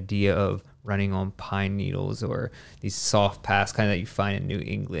this idea of running on pine needles or these soft paths kind of that you find in New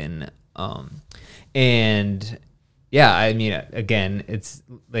England. And yeah, I mean, again, it's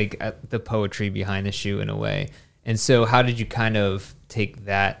like the poetry behind the shoe in a way. And so how did you kind of take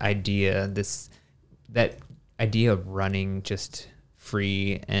that idea of running just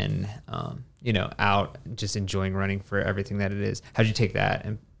free and, out just enjoying running for everything that it is? How did you take that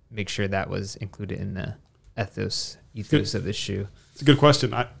and make sure that was included in the ethos of the shoe? It's a good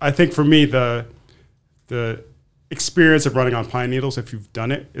question. I think for me, the experience of running on pine needles, if you've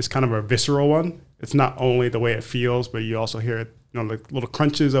done it, is kind of a visceral one. It's not only the way it feels, but you also hear it, the little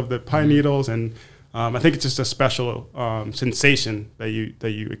crunches of the pine needles, and I think it's just a special sensation that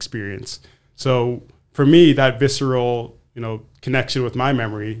you experience. So for me, that visceral, connection with my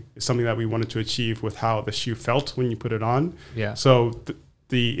memory is something that we wanted to achieve with how the shoe felt when you put it on. Yeah. So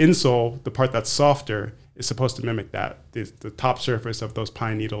the insole, the part that's softer, is supposed to mimic that, the top surface of those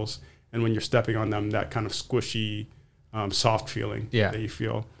pine needles. And when you're stepping on them, that kind of squishy, soft feeling that you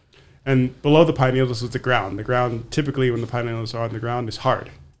feel. And below the pine needles is the ground. The ground, typically when the pine needles are on the ground, is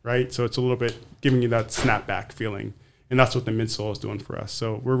hard, right? So it's a little bit giving you that snapback feeling. And that's what the midsole is doing for us.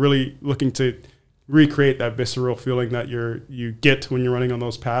 So we're really looking to recreate that visceral feeling that you get when you're running on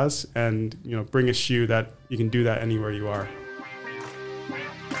those paths, and bring a shoe that you can do that anywhere you are.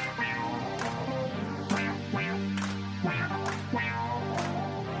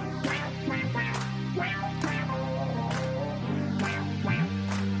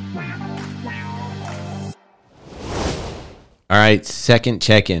 All right, second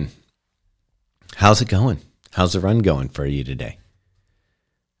check-in. How's it going? How's the run going for you today?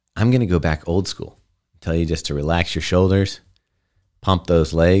 I'm going to go back old school. Tell you just to relax your shoulders, pump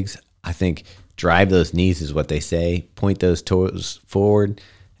those legs. I think drive those knees is what they say. Point those toes forward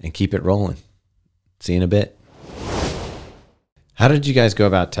and keep it rolling. See you in a bit. How did you guys go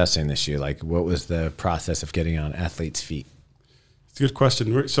about testing this shoe? Like, what was the process of getting on athletes' feet? It's a good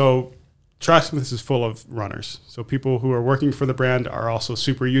question. So Tracksmith is full of runners. So people who are working for the brand are also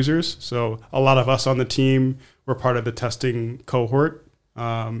super users. So a lot of us on the team were part of the testing cohort.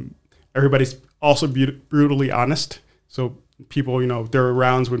 Everybody's also brutally honest. So people, there were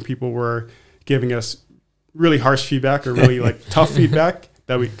rounds when people were giving us really harsh feedback or really tough feedback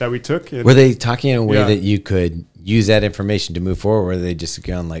that we took. And were they talking in a way that you could use that information to move forward? Or were they just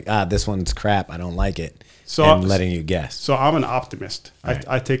going like, this one's crap, I don't like it, and letting you guess? So I'm an optimist. Right.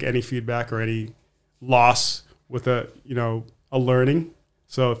 I take any feedback or any loss with a learning.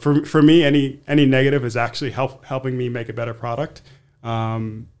 So for me, any negative is actually helping me make a better product.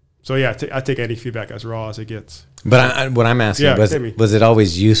 So yeah, I take any feedback as raw as it gets. But what I'm asking was it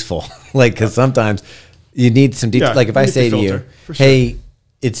always useful? Because sometimes you need some detail. Like if I say to you, hey,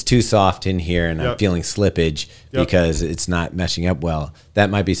 it's too soft in here and I'm feeling slippage because it's not meshing up well, that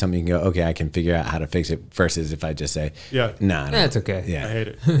might be something you can go, okay, I can figure out how to fix it, versus if I just say, no, it's okay. Yeah. I hate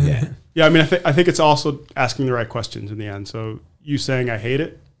it. Yeah. Yeah, I mean, I think it's also asking the right questions in the end. So you saying I hate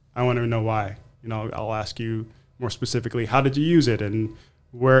it, I want to know why. I'll ask you more specifically, how did you use it, and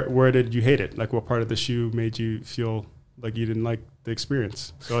where did you hate it? Like, what part of the shoe made you feel like you didn't like the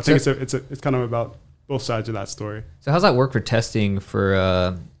experience? So I think it's kind of about both sides of that story. So how's that work for testing for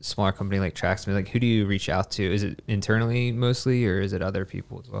a smaller company like Tracksmith? Like, who do you reach out to? Is it internally mostly, or is it other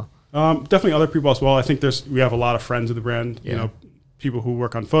people as well? Definitely other people as well. I think we have a lot of friends of the brand. Yeah. People who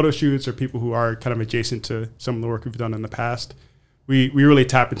work on photo shoots or people who are kind of adjacent to some of the work we've done in the past. We really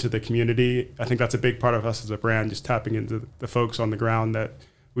tap into the community. I think that's a big part of us as a brand, just tapping into the folks on the ground that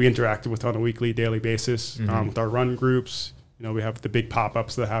we interact with on a weekly, daily basis, with our run groups. We have the big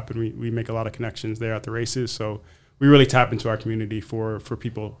pop-ups that happen. We make a lot of connections there at the races. So we really tap into our community for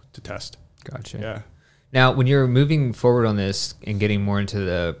people to test. Gotcha. Yeah. Now, when you're moving forward on this and getting more into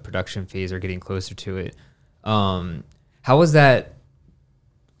the production phase or getting closer to it, how was that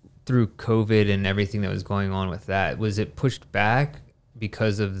through COVID and everything that was going on with that? Was it pushed back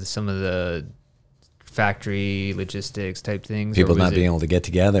because of some of the factory logistics type things? People not being able to get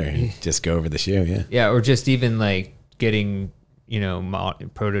together and just go over the shoe, Yeah, or just even like getting,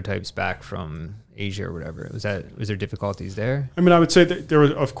 prototypes back from Asia or whatever. Was there difficulties there? I mean, I would say that there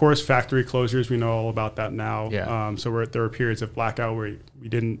were, of course, factory closures. We know all about that now. Yeah. So there were periods of blackout where we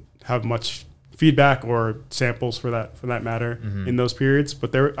didn't have much feedback or samples for that matter in those periods.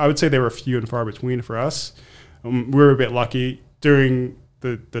 But I would say they were few and far between for us. We were a bit lucky during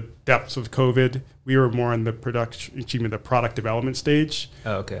the depths of COVID. We were more in the product development stage.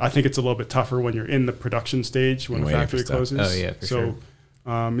 Oh, okay. I think it's a little bit tougher when you're in the production stage when the factory closes. Oh, yeah, for sure.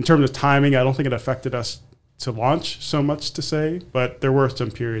 In terms of timing, I don't think it affected us to launch so much to say, but there were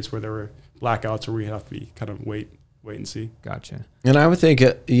some periods where there were blackouts where we have to be kind of wait and see. Gotcha. And I would think,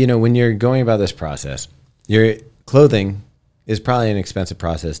 when you're going about this process, your clothing is probably an expensive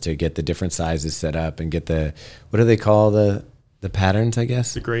process to get the different sizes set up and get what do they call the patterns, I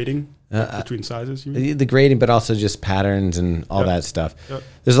guess? The grading between sizes, you mean? The grading, but also just patterns and all that stuff. Yep.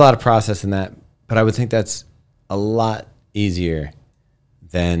 There's a lot of process in that, but I would think that's a lot easier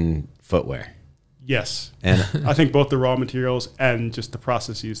than footwear. Yes. And I think both the raw materials and just the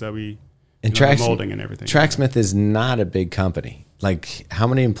processes that we, and the molding and everything. Tracksmith is not a big company. Like, how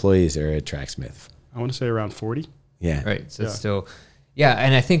many employees are at Tracksmith? I want to say around 40. Yeah. Right. So it's still,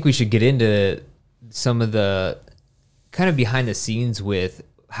 and I think we should get into some of the kind of behind the scenes with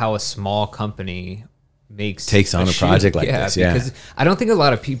how a small company takes on a project like this. Yeah. Because I don't think a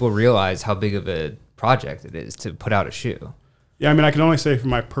lot of people realize how big of a project it is to put out a shoe. Yeah. I mean, I can only say from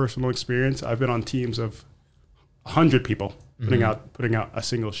my personal experience, I've been on teams of 100 people putting out a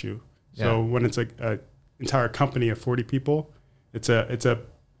single shoe. So when it's a entire company of 40 people, it's a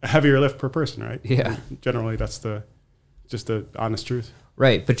heavier lift per person, right? Yeah. And generally, that's just the honest truth.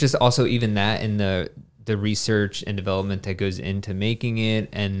 Right, but just also even that in the research and development that goes into making it,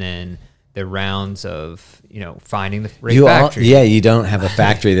 and then the rounds of finding the right factory. You don't have a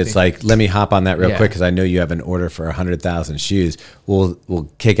factory that's like, let me hop on that real quick because I know you have an order for 100,000 shoes. We'll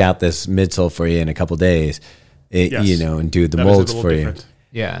kick out this midsole for you in a couple days, and do the molds for different. You.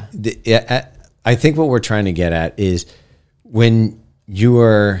 Yeah. I think what we're trying to get at is when you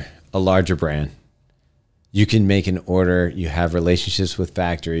are a larger brand, you can make an order, you have relationships with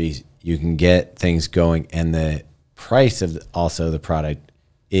factories, you can get things going, and the price of the product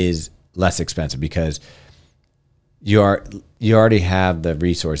is less expensive because you already have the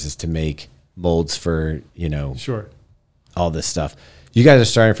resources to make molds for, Sure. all this stuff. You guys are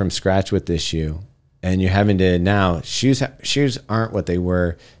starting from scratch with this shoe, and you're having to now, shoes aren't what they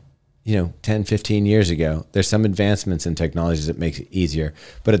were 10, 15 years ago. There's some advancements in technologies that makes it easier,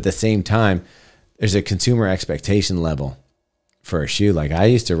 but at the same time, there's a consumer expectation level for a shoe. Like, I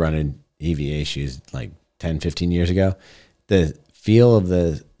used to run in EVA shoes like 10, 15 years ago. The feel of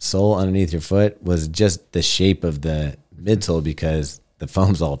the sole underneath your foot was just the shape of the midsole because the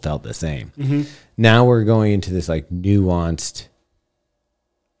foams all felt the same. Mm-hmm. Now we're going into this like nuanced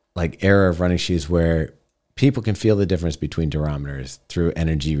like era of running shoes where people can feel the difference between durometers through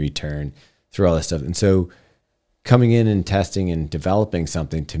energy return, through all this stuff. And so coming in and testing and developing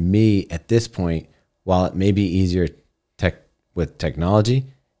something, to me at this point, while it may be easier with technology,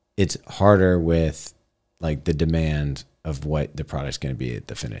 it's harder with like the demand of what the product's going to be at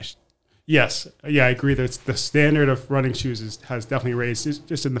the finish. Yes. Yeah, I agree that the standard of running shoes has definitely raised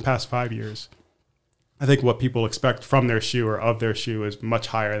just in the past 5 years. I think what people expect from their shoe or of their shoe is much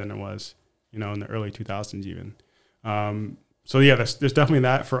higher than it was, in the early 2000s even. So yeah, there's definitely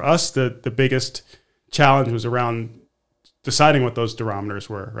that. For us, the biggest challenge was around deciding what those durometers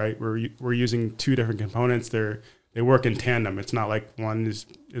were, right? We're using two different components. They work in tandem. It's not like one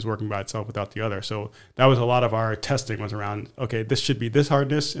is working by itself without the other. So that was a lot of our testing was around, okay, this should be this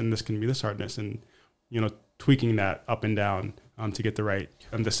hardness and this can be this hardness, and tweaking that up and down to get the right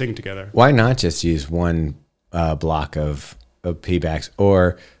to sing together. Why not just use one block of P-backs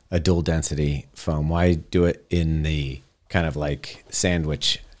or a dual density foam? Why do it in the kind of like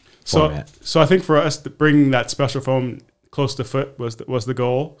sandwich format? So I think for us, bringing that special foam close to foot was the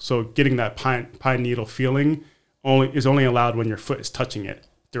goal. So getting that pine needle feeling is only allowed when your foot is touching it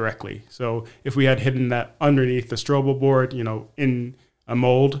directly. So if we had hidden that underneath the strobo board, in a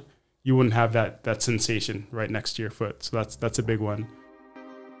mold, you wouldn't have that sensation right next to your foot. So that's a big one.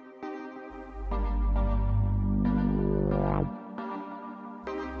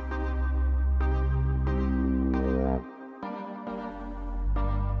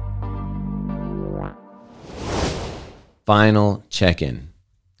 Final check-in.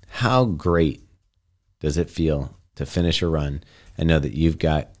 How great does it feel to finish a run and know that you've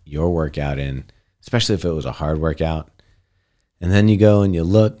got your workout in, especially if it was a hard workout, and then you go and you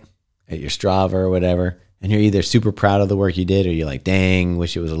look at your Strava or whatever, and you're either super proud of the work you did or you're like, dang,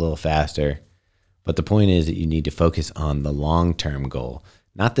 wish it was a little faster, But the point is that you need to focus on the long-term goal,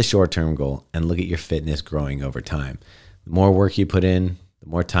 not the short-term goal, and look at your fitness growing over time. The more work you put in, the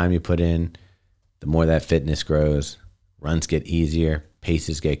more time you put in, the more that fitness grows. Runs get easier,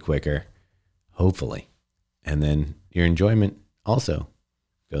 paces get quicker, hopefully. And then your enjoyment also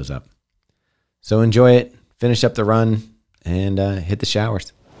goes up. So enjoy it, finish up the run, and hit the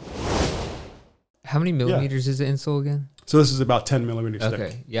showers. How many millimeters is the insole again? So this is about 10 millimeters thick.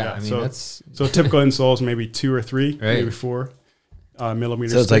 Okay, yeah. I mean, so, that's... So typical insole is maybe 2 or 3, Right. maybe 4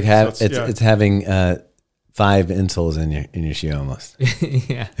 millimeters So it's thick. like it's having 5 insoles in your shoe almost.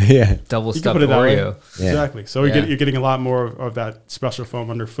 yeah. Yeah. Double You can stuffed put it that way. Oreo. Yeah. Exactly. So Yeah. you're getting a lot more of that special foam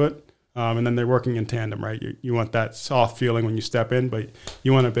underfoot. And then they're working in tandem, right? You want that soft feeling when you step in, but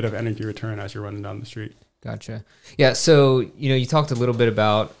you want a bit of energy return as you're running down the street. Gotcha. Yeah. So, you talked a little bit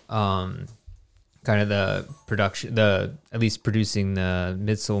about kind of the production, at least producing the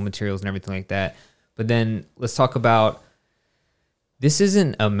midsole materials and everything like that. But then let's talk about, this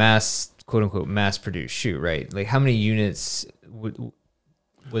isn't a quote unquote mass produced shoe, right? Like how many units was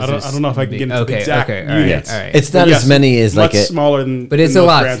I don't know if I can get into the exact units. All right. It's not as many as much like smaller than, But it's than a those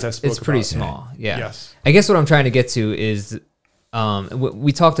lot. brands I spoke It's pretty about. small. Yeah. Yes. I guess what I'm trying to get to is,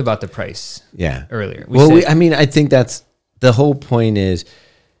 we talked about the price yeah. earlier. I think that's the whole point is,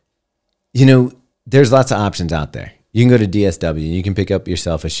 there's lots of options out there. You can go to DSW and you can pick up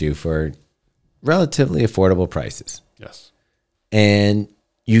yourself a shoe for relatively affordable prices. Yes. And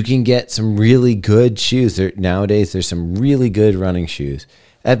you can get some really good shoes. Nowadays, there's some really good running shoes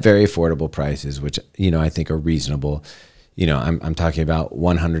at very affordable prices, which, I think are reasonable. I'm talking about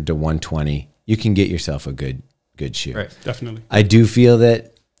 100 to 120. You can get yourself a good shoe. Right. Definitely. I do feel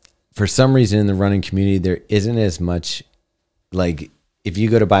that for some reason in the running community, there isn't as much, like if you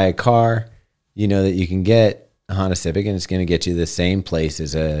go to buy a car, that you can get a Honda Civic and it's going to get you the same place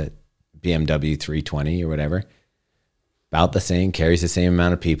as a BMW 320 or whatever. About the same, carries the same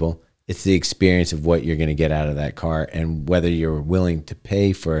amount of people. It's the experience of what you're going to get out of that car and whether you're willing to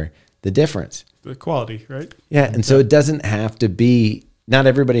pay for the difference. The quality, right? Yeah, and so it doesn't have to be, not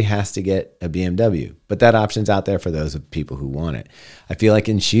everybody has to get a BMW, but that option's out there for those people who want it. I feel like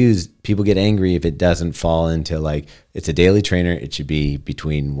in shoes, people get angry if it doesn't fall into like, it's a daily trainer, it should be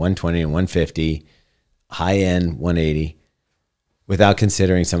between 120 and 150, high end 180, without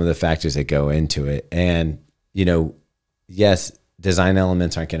considering some of the factors that go into it. And, yes, design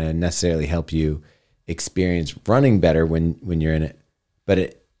elements aren't going to necessarily help you experience running better when you're in it, but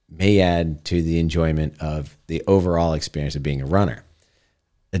it may add to the enjoyment of the overall experience of being a runner.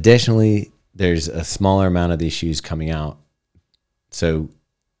 Additionally, there's a smaller amount of these shoes coming out. So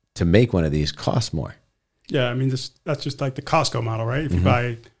to make one of these costs more. Yeah, I mean, that's just like the Costco model, right? If you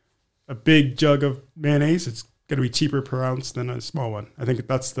buy a big jug of mayonnaise, it's going to be cheaper per ounce than a small one. I think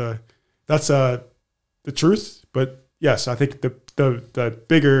that's the truth. But yes, I think the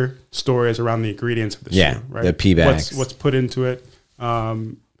bigger story is around the ingredients of the shoe, right? The pee bags. What's put into it,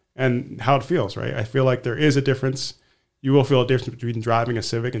 and how it feels, right? I feel like there is a difference. You will feel a difference between driving a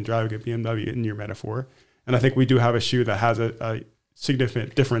Civic and driving a BMW in your metaphor. And I think we do have a shoe that has a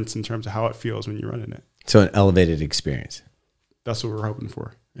significant difference in terms of how it feels when you're running it. So an elevated experience. That's what we're hoping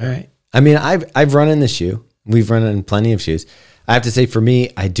for. All right. I mean, I've run in the shoe. We've run in plenty of shoes. I have to say, for me,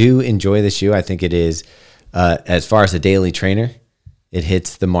 I do enjoy the shoe. I think it is, as far as a daily trainer, it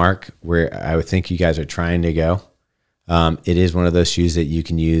hits the mark where I would think you guys are trying to go. It is one of those shoes that you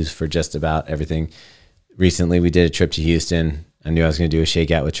can use for just about everything. Recently, we did a trip to Houston. I knew I was going to do a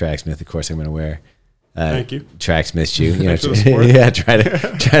shakeout with Tracksmith. Of course, I'm going to wear Thank you. Tracksmith shoe. Thanks for the support. Yeah, try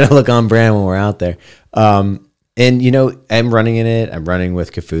to look on brand when we're out there. And I'm running in it. I'm running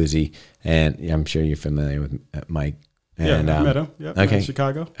with Kafuzi, and I'm sure you're familiar with Mike. And, I met him. Yep, okay. in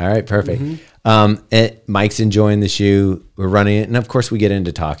Chicago. All right, perfect. And Mike's enjoying the shoe. We're running it, and of course, we get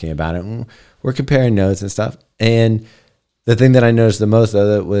into talking about it. And we're comparing notes and stuff. And the thing that I noticed the most,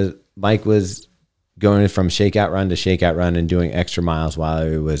 though, that was Mike was going from shakeout run to shakeout run and doing extra miles while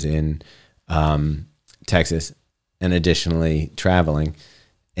he was in Texas, and additionally traveling.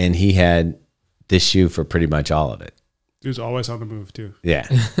 And he had this shoe for pretty much all of it. He was always on the move too. Yeah.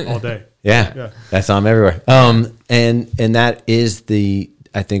 All day. Yeah. That's on everywhere. And that is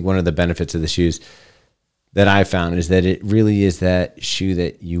I think one of the benefits of the shoes that I found is that it really is that shoe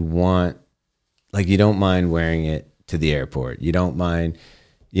that you want, like you don't mind wearing it to the airport. You don't mind,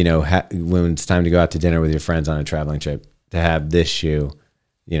 when it's time to go out to dinner with your friends on a traveling trip, to have this shoe.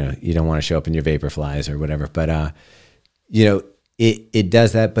 You don't want to show up in your Vaporflies or whatever, but it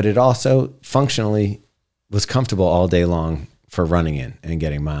does that, but it also functionally was comfortable all day long for running in and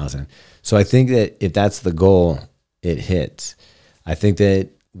getting miles in. So I think that if that's the goal, it hits. I think that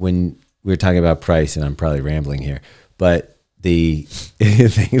when we were talking about price, and I'm probably rambling here, but the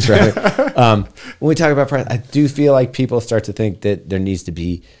things, right? When we talk about price, I do feel like people start to think that there needs to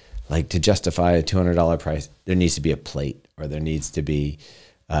be, like, to justify a $200 price, there needs to be a plate, or there needs to be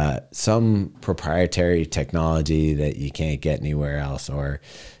some proprietary technology that you can't get anywhere else, or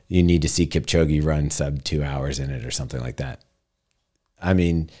you need to see Kipchoge run sub 2 hours in it or something like that. I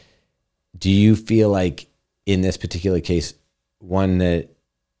mean, do you feel like in this particular case, one, that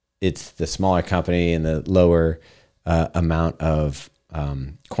it's the smaller company and the lower amount of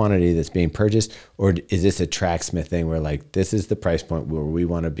quantity that's being purchased, or is this a Tracksmith thing where, like, this is the price point where we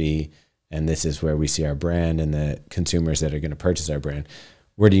want to be, and this is where we see our brand and the consumers that are going to purchase our brand?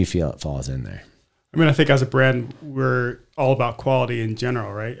 Where do you feel it falls in there? I mean, I think as a brand, we're all about quality in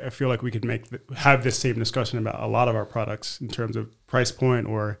general, right? I feel like we could have this same discussion about a lot of our products in terms of price point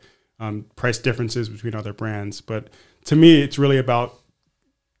or price differences between other brands. But to me, it's really about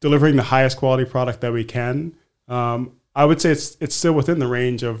delivering the highest quality product that we can. I would say it's still within the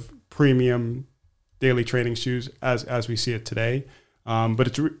range of premium daily training shoes as we see it today.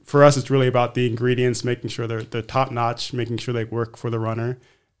 But for us, it's really about the ingredients, making sure they're top notch, making sure they work for the runner,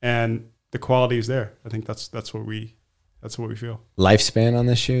 and the quality is there. I think that's what we feel. Lifespan on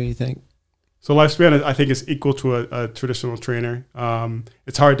this shoe, you think? So lifespan, I think, is equal to a traditional trainer.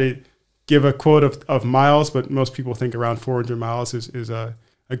 It's hard to give a quote of miles, but most people think around 400 miles is a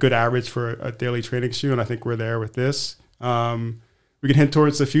good average for a daily training shoe, and I think we're there with this. We can hint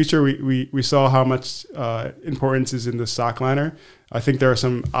towards the future. We saw how much importance is in the sock liner. I think there are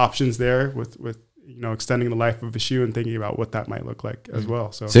some options there with extending the life of a shoe and thinking about what that might look like as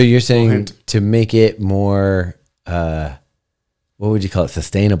well. So you're saying to make it more, what would you call it,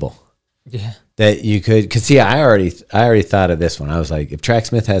 sustainable? Yeah. That you could, because see, I already thought of this one. I was like, if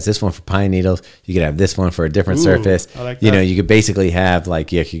Tracksmith has this one for pine needles, you could have this one for a different surface. I like that. You could basically have,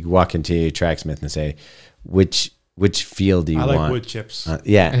 like, you could walk into your Tracksmith and say, which feel do you want? I like wood chips.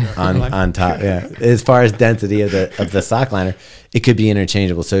 On top. Yeah. As far as density of the sock liner, it could be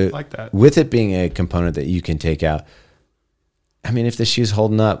interchangeable. So like that. With it being a component that you can take out, I mean, if the shoe's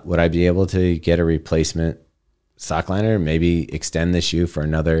holding up, would I be able to get a replacement sock liner, maybe extend the shoe for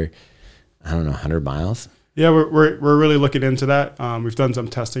another, 100 miles? Yeah, we're really looking into that. We've done some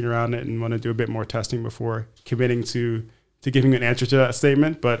testing around it and want to do a bit more testing before committing to giving an answer to that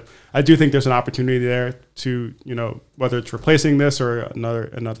statement. But I do think there's an opportunity there to, whether it's replacing this or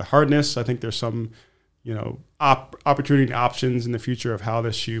another hardness. I think there's some, opportunity and options in the future of how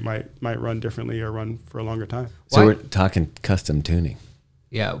this shoe might run differently or run for a longer time. So we're talking custom tuning.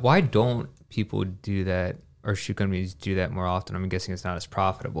 Yeah. Why don't people do that, or shoe companies do that more often? I'm guessing it's not as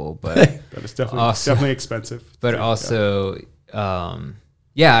profitable, but that is definitely expensive. But also,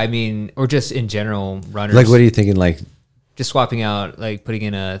 I mean, or just in general, runners. Like, what are you thinking? Like, just swapping out, like putting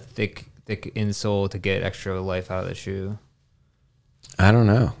in a thick insole to get extra life out of the shoe. I don't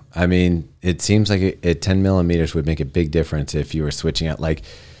know. I mean, it seems like at 10 millimeters would make a big difference if you were switching out. Like,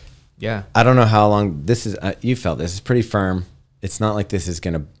 yeah, I don't know how long this is. You felt this is pretty firm. It's not like this is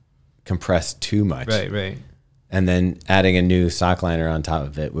going to compress too much. Right. And then adding a new sock liner on top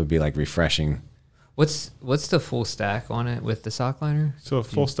of it would be like refreshing. What's the full stack on it with the sock liner? So a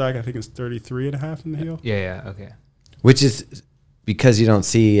full stack, I think, is 33.5 in the heel. Yeah. Okay. Which is, because you don't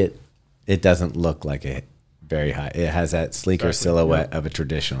see it, it doesn't look like a very high. It has that sleeker silhouette of a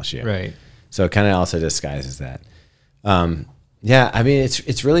traditional shoe. Right. So it kind of also disguises that. I mean,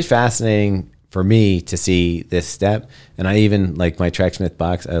 it's really fascinating for me to see this step. And I even, like, my Tracksmith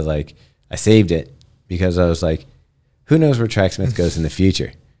box, I saved it because I was like, who knows where Tracksmith goes in the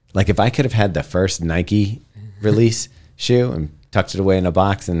future? Like, if I could have had the first Nike release shoe and tucked it away in a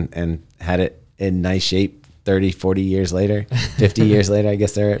box and had it in nice shape 30, 40 years later, 50 years later, I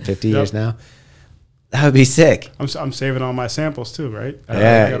guess they're at 50 years now. That would be sick. I'm saving all my samples too, right?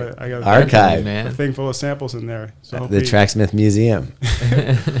 Yeah. I got archive, man. A thing full of samples in there. So the Tracksmith Museum.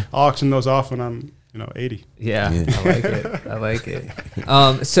 I'll auction those off when I'm 80. Yeah. I like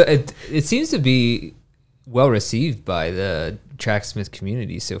it. So it seems to be well received by the Tracksmith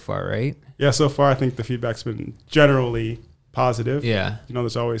community so far, right? Yeah, so far I think the feedback's been generally positive. Yeah.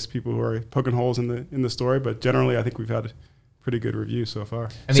 There's always people who are poking holes in the story, but generally I think we've had pretty good reviews so far.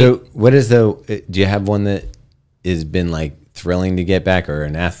 So what is do you have one that has been like thrilling to get back, or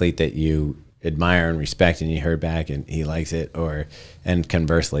an athlete that you admire and respect and you heard back and he likes it, and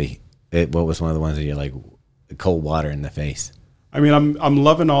conversely, what was one of the ones that you're like cold water in the face? I mean, I'm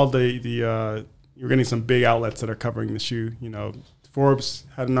loving all the you're getting some big outlets that are covering the shoe, Forbes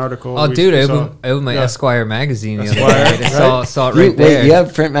had an article. Oh, dude, I opened my Esquire magazine the other day. I saw it right there. Wait, you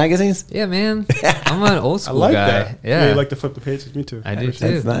have print magazines? Yeah, man. I'm an old school I like guy. that. Yeah, you like to flip the pages. Me too. I do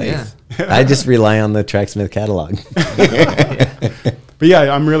too. That's nice. Yeah. I just rely on the Tracksmith catalog. But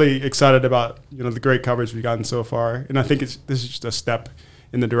yeah, I'm really excited about the great coverage we've gotten so far, and I think this is just a step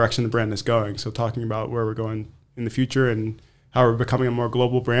in the direction the brand is going. So talking about where we're going in the future and how we're becoming a more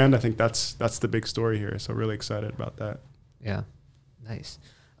global brand, I think that's the big story here. So really excited about that. Yeah, nice.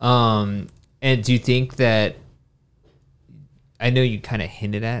 And do you think that? I know you kind of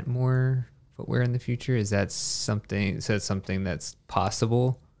hinted at more footwear in the future. Is that something? Is that something that's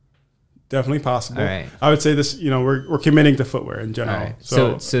possible? Definitely possible. All right. I would say this. We're committing to footwear in general. All right.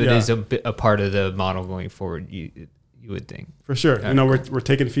 So it is a part of the model going forward. You would think for sure. Okay. We're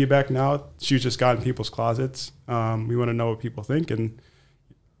taking feedback now. Shoes just got in people's closets. We want to know what people think, and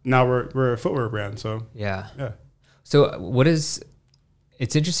now we're a footwear brand. So yeah. So what is?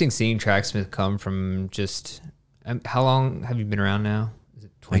 It's interesting seeing Tracksmith come from just. How long have you been around now? Is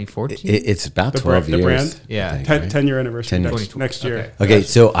it 2014? It's about 12 years. The brand? Yeah. I think, 10-year anniversary 10 years. next year. Okay,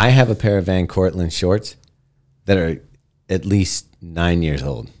 so I have a pair of Van Cortlandt shorts that are at least 9 years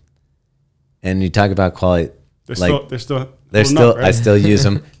old. And you talk about quality. They're still up, right? I still use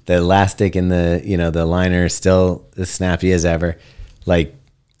them. The elastic and the liner is still as snappy as ever. Like,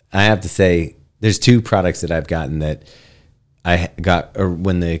 I have to say, there's two products that I've gotten that I got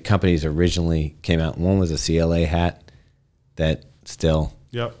when the companies originally came out. One was a CLA hat that still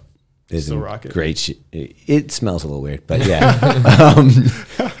is still rocking. Great. It smells a little weird, but yeah.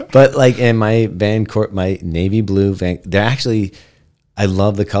 But like, and my my navy blue they're actually, I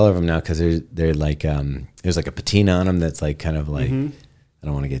love the color of them now because they're like there's like a patina on them that's like kind of like. I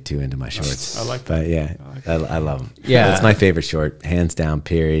don't want to get too into my shorts. I like that. But yeah, I love them. Yeah. That's my favorite short, hands down,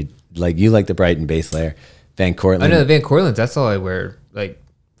 period. Like, you like the Brighton base layer. Van Cortlandt. I know the Van Cortlandts. That's all I wear like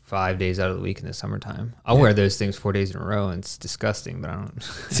 5 days out of the week in the summertime. I'll wear those things 4 days in a row, and it's disgusting. But I don't.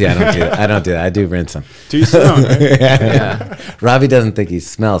 See, I don't do that. I don't do that. I do rinse them. Do you smell, right? Yeah. Robbie doesn't think he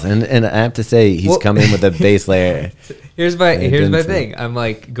smells, and I have to say he's come in with a base layer. Here's my thing. I'm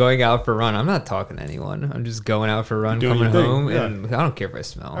like going out for a run. I'm not talking to anyone. I'm just going out for a run, Doing coming your thing, home, yeah. and I don't care if I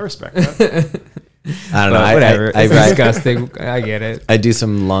smell. I respect that. I don't know. But whatever. I It's disgusting. I get it. I do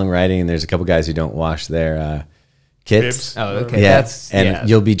some long riding, and there's a couple guys who don't wash their kits. Bibs. Oh, okay. Yeah, That's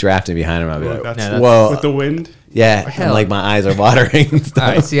you'll be drafting behind him. I'll be like, That's whoa. with the wind. Yeah, Hell. and like my eyes are watering and stuff.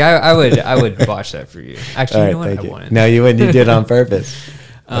 All right. See, I would watch that for you. Actually, you know what? I wouldn't. No, you wouldn't. You did it on purpose.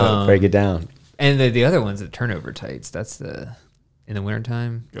 Break it down. And the other one's the turnover tights. That's in the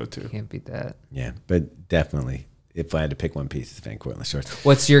wintertime. Go to. Can't beat that. Yeah, but definitely, if I had to pick one piece, it's Van Cortlandt shorts.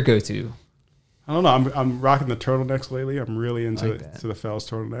 What's your go-to? I don't know. I'm rocking the turtlenecks lately. I'm really into Like to the Fells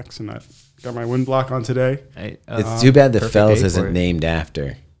turtlenecks, and I got my wind block on today. It's too bad the perfect Fells day for isn't it. named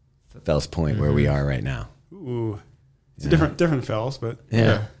after Fells Point, where we are right now. Ooh, it's a different Fells, but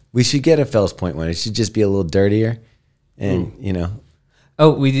Yeah. We should get a Fells Point one. It should just be a little dirtier, and Oh,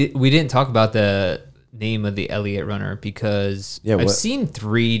 we didn't talk about the name of the Elliott runner because I've seen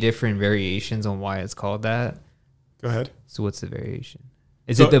 3 different variations on why it's called that. Go ahead. So what's the variation?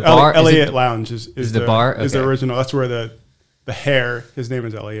 Is it the bar? Elliott Lounge is the bar? Is the Okay. original. That's where the hair. His name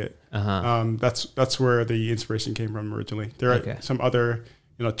is Elliott. Uh-huh. That's where the inspiration came from originally. There Okay. are some other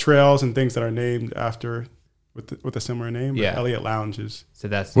trails and things that are named after with a similar name. But Yeah. Elliott Lounge is. So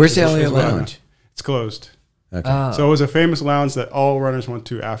that's where's the Elliott is what I know. Lounge? It's closed. Okay. Oh. So it was a famous lounge that all runners went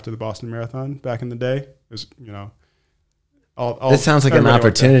to after the Boston Marathon back in the day. It was all This sounds like an everybody went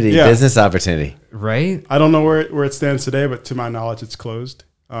there. opportunity, Yeah. business opportunity. right? I don't know where it stands today, but to my knowledge, it's closed.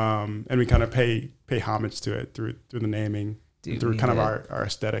 And we kind of pay homage to it through the naming, Dude, through we kind of need our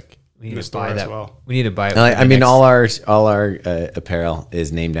aesthetic We in need the to store buy as that. well. We need to buy it. I mean, all our apparel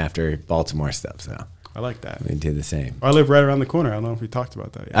is named after Baltimore stuff, so I like that. we do the same. I live right around the corner. I don't know if we talked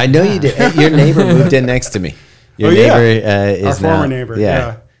about that yet. I know you did. Your neighbor moved in next to me. Your yeah. neighbor Our is former now, neighbor.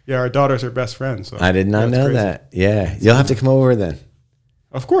 Yeah. Yeah. Our daughters are best friends. So I did not that's know crazy. that. Yeah, you'll have to come over then.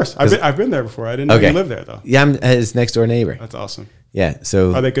 Of course. I've been there before. I didn't know Okay. you lived there, though. Yeah, I'm his next door neighbor. That's awesome. Yeah,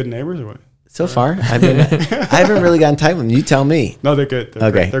 so Are they good neighbors or what? so far, I mean, I haven't really gotten tight with them. You tell me. No, they're good. They're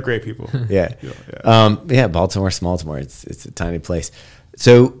Okay. great. They're great people. Yeah. Yeah. Baltimore, Smaltimore. It's a tiny place.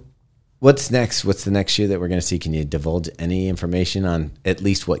 So what's next? What's the next shoe that we're going to see? Can you divulge any information on at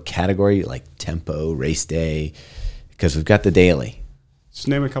least what category, like tempo, race day? Because we've got the daily. Just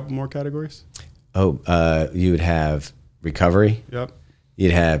name a couple more categories. Oh, you would have recovery. Yep.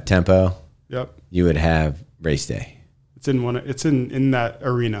 You'd have tempo. Yep. You would have race day. It's in one. It's in that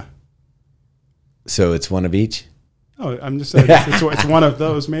arena. So it's one of each. Oh, I'm just saying it's one of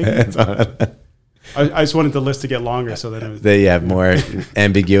those maybe. I just wanted the list to get longer so that it was, They have more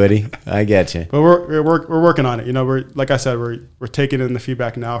ambiguity. I get you. but we're working on it. You know, we're like I said, we're taking in the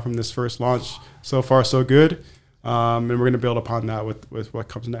feedback now from this first launch. So far, so good, and we're going to build upon that with what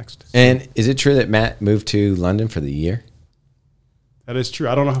comes next. And is it true that Matt moved to London for the year? That is true.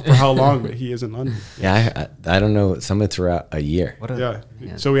 I don't know for how long, but he is in London. Yeah, I don't know. Someone throughout a year. Yeah.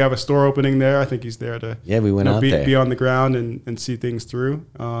 So we have a store opening there. I think he's there to We went out there. be on the ground and see things through.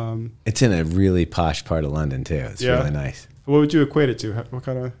 It's in a really posh part of London too. It's really nice. What would you equate it to? What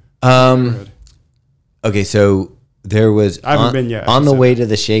kind of neighborhood? Okay, so there was I haven't been yet. on the way to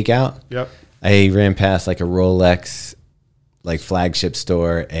the shakeout. Yep. I ran past like a Rolex, like flagship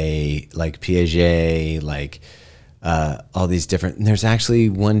store, a like Piaget, like all these different. And there's actually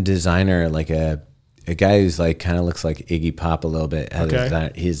one designer, like a guy who's like kind of looks like Iggy Pop a little bit.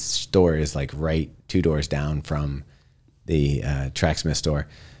 His store is like right 2 doors down from the Tracksmith store.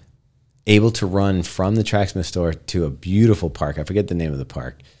 Able to run from the Tracksmith store to a beautiful park. I forget the name of the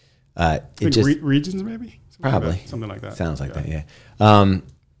park. Regions maybe. Something like that. Sounds like that. Yeah.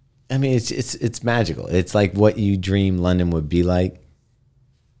 I mean, it's magical. It's like what you dream London would be like.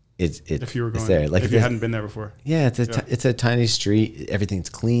 It's if you were going there. Like if you hadn't been there before. Yeah, it's a tiny street. Everything's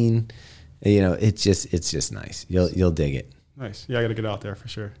clean. You know, it's just nice. You'll dig it. Nice. Yeah, I got to get out there for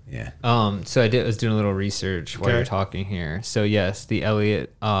sure. Yeah. So I was doing a little research while you're talking here. So yes, the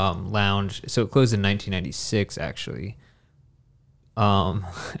Elliott Lounge. So it closed in 1996, actually. I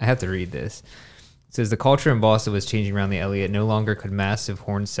have to read this. It says the culture in Boston was changing around the Elliott. No longer could massive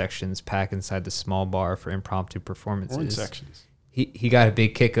horn sections pack inside the small bar for impromptu performances. Horn sections. He got a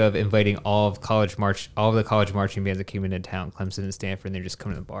big kick of inviting all of the college marching bands that came into town, Clemson and Stanford, and they just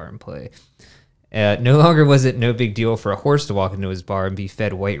come to the bar and play. No longer was it no big deal for a horse to walk into his bar and be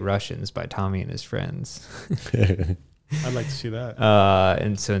fed White Russians by Tommy and his friends. I'd like to see that.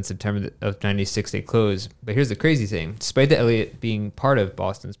 And so in September of 96, they closed. But here's the crazy thing. Despite the Elliott being part of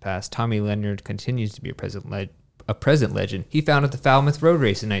Boston's past, Tommy Leonard continues to be a present legend. He founded the Falmouth Road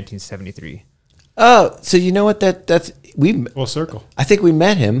Race in 1973. Oh, so you know what? That's Full circle. I think we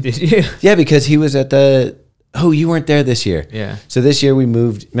met him. Did you? Yeah, because he was at the. Oh, you weren't there this year. Yeah. So this year we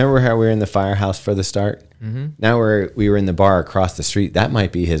moved. Remember how we were in the firehouse for the start? Mm-hmm. Now we were in the bar across the street. That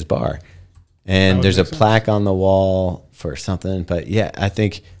might be his bar. And there's a plaque on the wall for something. But yeah, I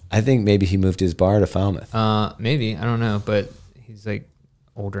think maybe he moved his bar to Falmouth. Maybe. I don't know. But he's like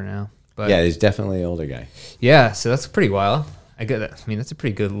older now. But yeah, he's definitely an older guy. Yeah, so that's pretty wild. I get that. I mean, that's a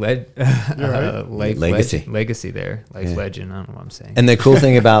pretty good legacy. Legacy there. Legend. I don't know what I'm saying. And the cool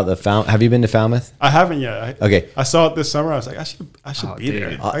thing about the Falmouth, have you been to Falmouth? I haven't yet. Okay. I saw it this summer. I was like, I should be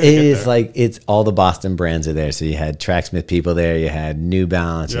there. It is like, it's all the Boston brands are there. So you had Tracksmith people there. You had New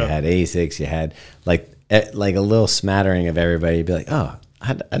Balance. You had Asics. You had like a little smattering of everybody. You'd be like, oh,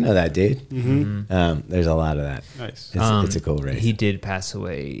 I know that dude. Mm-hmm. There's a lot of that. Nice. It's a cool race. He did pass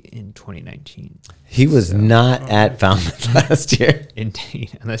away in 2019. He was not at Falmouth last year.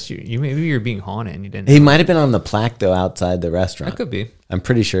 Indeed, unless maybe you're being haunted and you didn't. He might have been on the plaque though outside the restaurant. That could be. I'm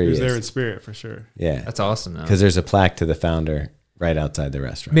pretty sure He he was is. there in spirit for sure. Yeah, that's awesome though. Because there's a plaque to the founder right outside the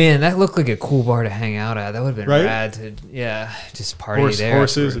restaurant. Man, that looked like a cool bar to hang out at. That would have been rad to just party there.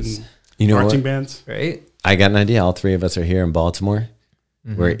 Horses afterwards. and marching what? bands. Right. I got an idea. All three of us are here in Baltimore.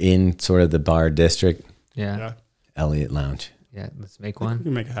 Mm-hmm. We're in sort of the bar district. Yeah. Elliott Lounge. Yeah, let's make We one.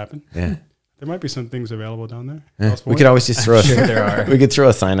 can make it happen. Yeah. There might be some things available down there. Yeah. We could always just throw there are. We could throw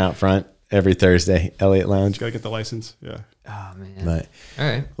a sign out front every Thursday, Elliott Lounge. Got to get the license. Yeah. Oh man. But, all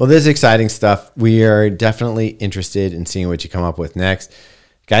right. Well, this is exciting stuff. We are definitely interested in seeing what you come up with next.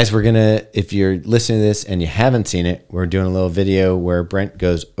 Guys, we're going to, if you're listening to this and you haven't seen it, we're doing a little video where Brent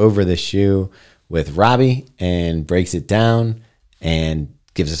goes over the shoe with Robbie and breaks it down and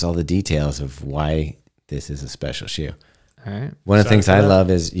gives us all the details of why this is a special shoe. All right. One of the things I love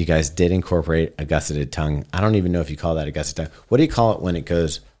is you guys did incorporate a gusseted tongue. I don't even know if you call that a gusseted tongue. What do you call it when it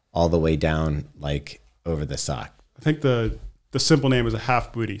goes all the way down, like over the sock? I think the simple name is a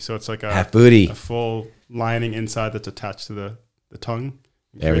half booty. So it's like a half booty, a full lining inside that's attached to the tongue.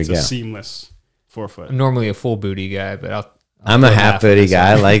 There we go. It's a seamless forefoot. I'm normally a full booty guy, but I'm a half booty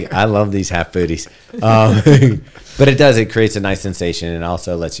guy. I love these half booties. But it creates a nice sensation and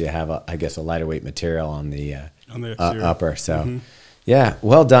also lets you have a lighter weight material on the upper. So yeah,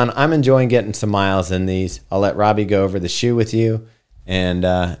 well done. I'm enjoying getting some miles in these. I'll let Robbie go over the shoe with you and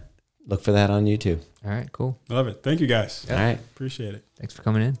look for that on YouTube. All right, cool. Love it. Thank you guys. All right. Appreciate it. Thanks for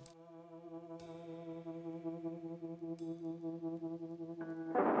coming in.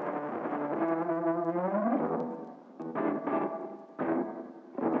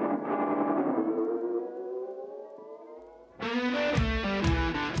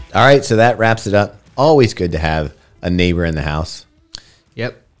 All right, so that wraps it up. Always good to have a neighbor in the house.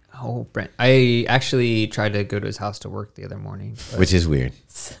 Yep. Oh, Brent. I actually tried to go to his house to work the other morning. Which is weird.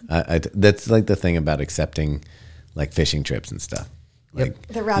 That's like the thing about accepting like fishing trips and stuff. Like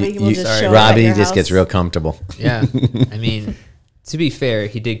The Robbie will just show up Robbie at your just house. gets real comfortable. Yeah. I mean, to be fair,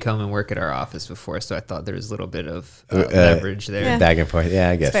 he did come and work at our office before, so I thought there was a little bit of leverage there. Yeah. Back and forth. Yeah,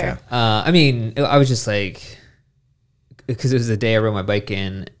 I guess fair. so. I mean, I was just like, because it was the day I rode my bike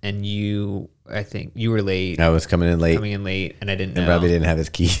in, and I think you were late. I was coming in late, and I didn't know. and Robbie didn't have his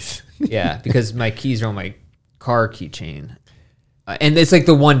keys. Yeah, because my keys are on my car keychain. And it's like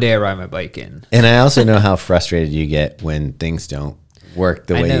the one day I ride my bike in. And I also know how frustrated you get when things don't work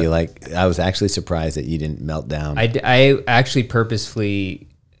the way you like. I was actually surprised that you didn't melt down. I actually purposefully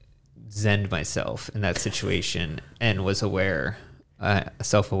zened myself in that situation and was self-aware.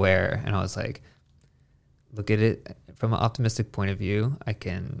 And I was like, look at it from an optimistic point of view. I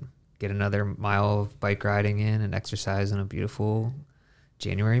can get another mile of bike riding in and exercise on a beautiful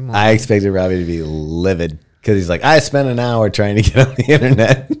January morning. I expected Robbie to be livid because he's like, I spent an hour trying to get on the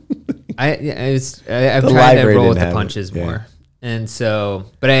internet. I've tried to roll with the punches more. Yeah. And so,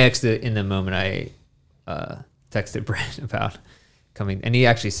 but I actually, in the moment, I texted Brent about coming, and he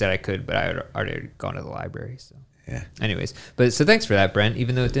actually said I could, but I had already gone to the library. So, Yeah. anyways, so thanks for that, Brent,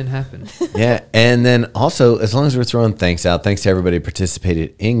 even though it didn't happen. Yeah. And then also, as long as we're throwing thanks out, thanks to everybody who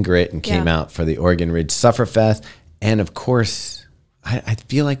participated in Grit and came out for the Oregon Ridge Sufferfest. And of course, I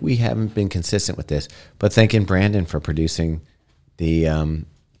feel like we haven't been consistent with this, but thanking Brandon for producing the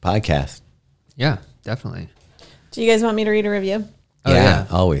podcast. Yeah, definitely. Do you guys want me to read a review? Oh, yeah.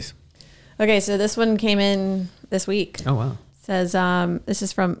 Always. Okay, so this one came in this week. Oh, wow. Says, this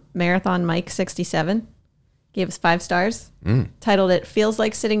is from Marathon Mike 67. Gave us 5 stars. Titled it, Feels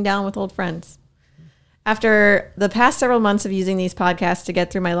Like Sitting Down with Old Friends. After the past several months of using these podcasts to get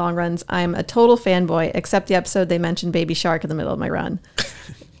through my long runs, I'm a total fanboy, except the episode they mentioned Baby Shark in the middle of my run.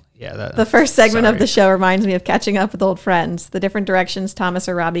 Yeah, The first segment of the show reminds me of catching up with old friends. The different directions Thomas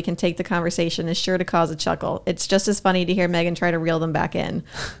or Robbie can take the conversation is sure to cause a chuckle. It's just as funny to hear Megan try to reel them back in.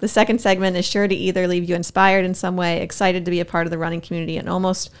 The second segment is sure to either leave you inspired in some way, excited to be a part of the running community, and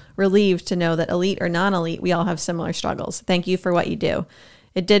almost relieved to know that elite or non-elite, we all have similar struggles. Thank you for what you do.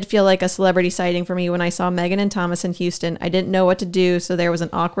 It did feel like a celebrity sighting for me when I saw Megan and Thomas in Houston. I didn't know what to do, so there was an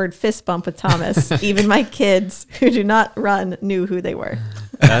awkward fist bump with Thomas. Even my kids, who do not run, knew who they were.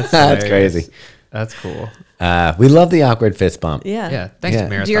 That's crazy. That's cool. We love the awkward fist bump. Yeah. Yeah, thanks,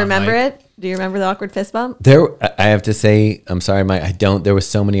 Marathon. Do you remember Mike. it? Do you remember the awkward fist bump? I have to say, I'm sorry, Mike, I don't. There was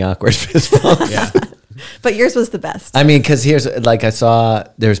so many awkward fist bumps. Yeah. But yours was the best. I mean, because here's, like, I saw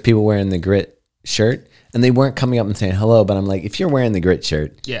there's people wearing the Grit shirt, and they weren't coming up and saying hello, but I'm like, if you're wearing the Grit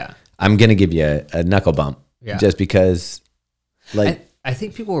shirt, Yeah. I'm going to give you a knuckle bump. Yeah. Just because, like, I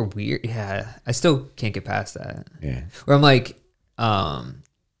think people are weird. Yeah. I still can't get past that. yeah. Where I'm like,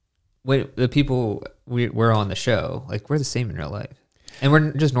 when the people we're on the show, like, we're the same in real life. And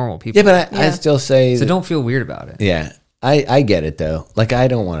we're just normal people. Yeah, but I still say, So don't feel weird about it. yeah, I get it though. Like, I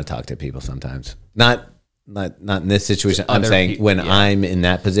don't want to talk to people sometimes. Not in this situation. I'm Other saying when yeah. I'm in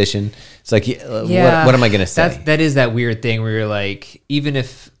that position, it's like, what am I going to say? That is that weird thing where you're like, even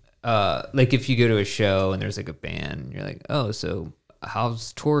if, like, if you go to a show and there's like a band, you're like, oh, so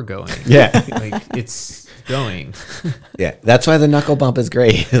how's tour going? Yeah. Like, it's going. Yeah, that's why the knuckle bump is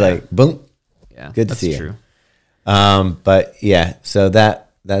great. Like, boom. Yeah. Good to that's see you. true. But yeah, so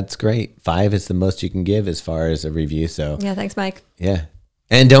that's great. 5 is the most you can give as far as a review. So Yeah, thanks, Mike. yeah.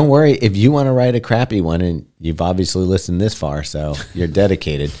 And don't worry, if you want to write a crappy one, and you've obviously listened this far, so you're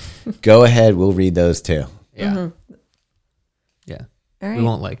dedicated, go ahead. We'll read those too. Yeah. Yeah. All right. We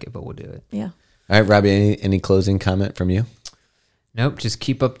won't like it, but we'll do it. Yeah. All right, Robbie, any closing comment from you? Nope. Just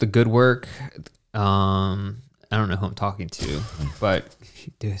keep up the good work. I don't know who I'm talking to, but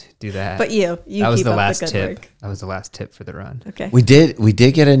do that. But you that was keep the up last the good tip. work. That was the last tip for the run. Okay. We did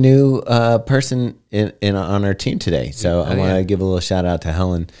get a new person in on our team today. So I want to give a little shout out to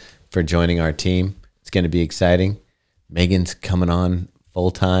Helen for joining our team. It's going to be exciting. Megan's coming on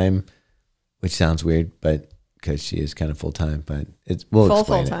full time, which sounds weird, but because she is kind of full time, but we'll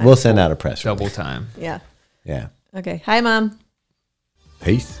explain it. full-time. We'll send out a press release. Double time. Yeah. Yeah. Okay. Hi, Mom.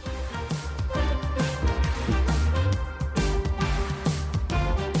 Peace.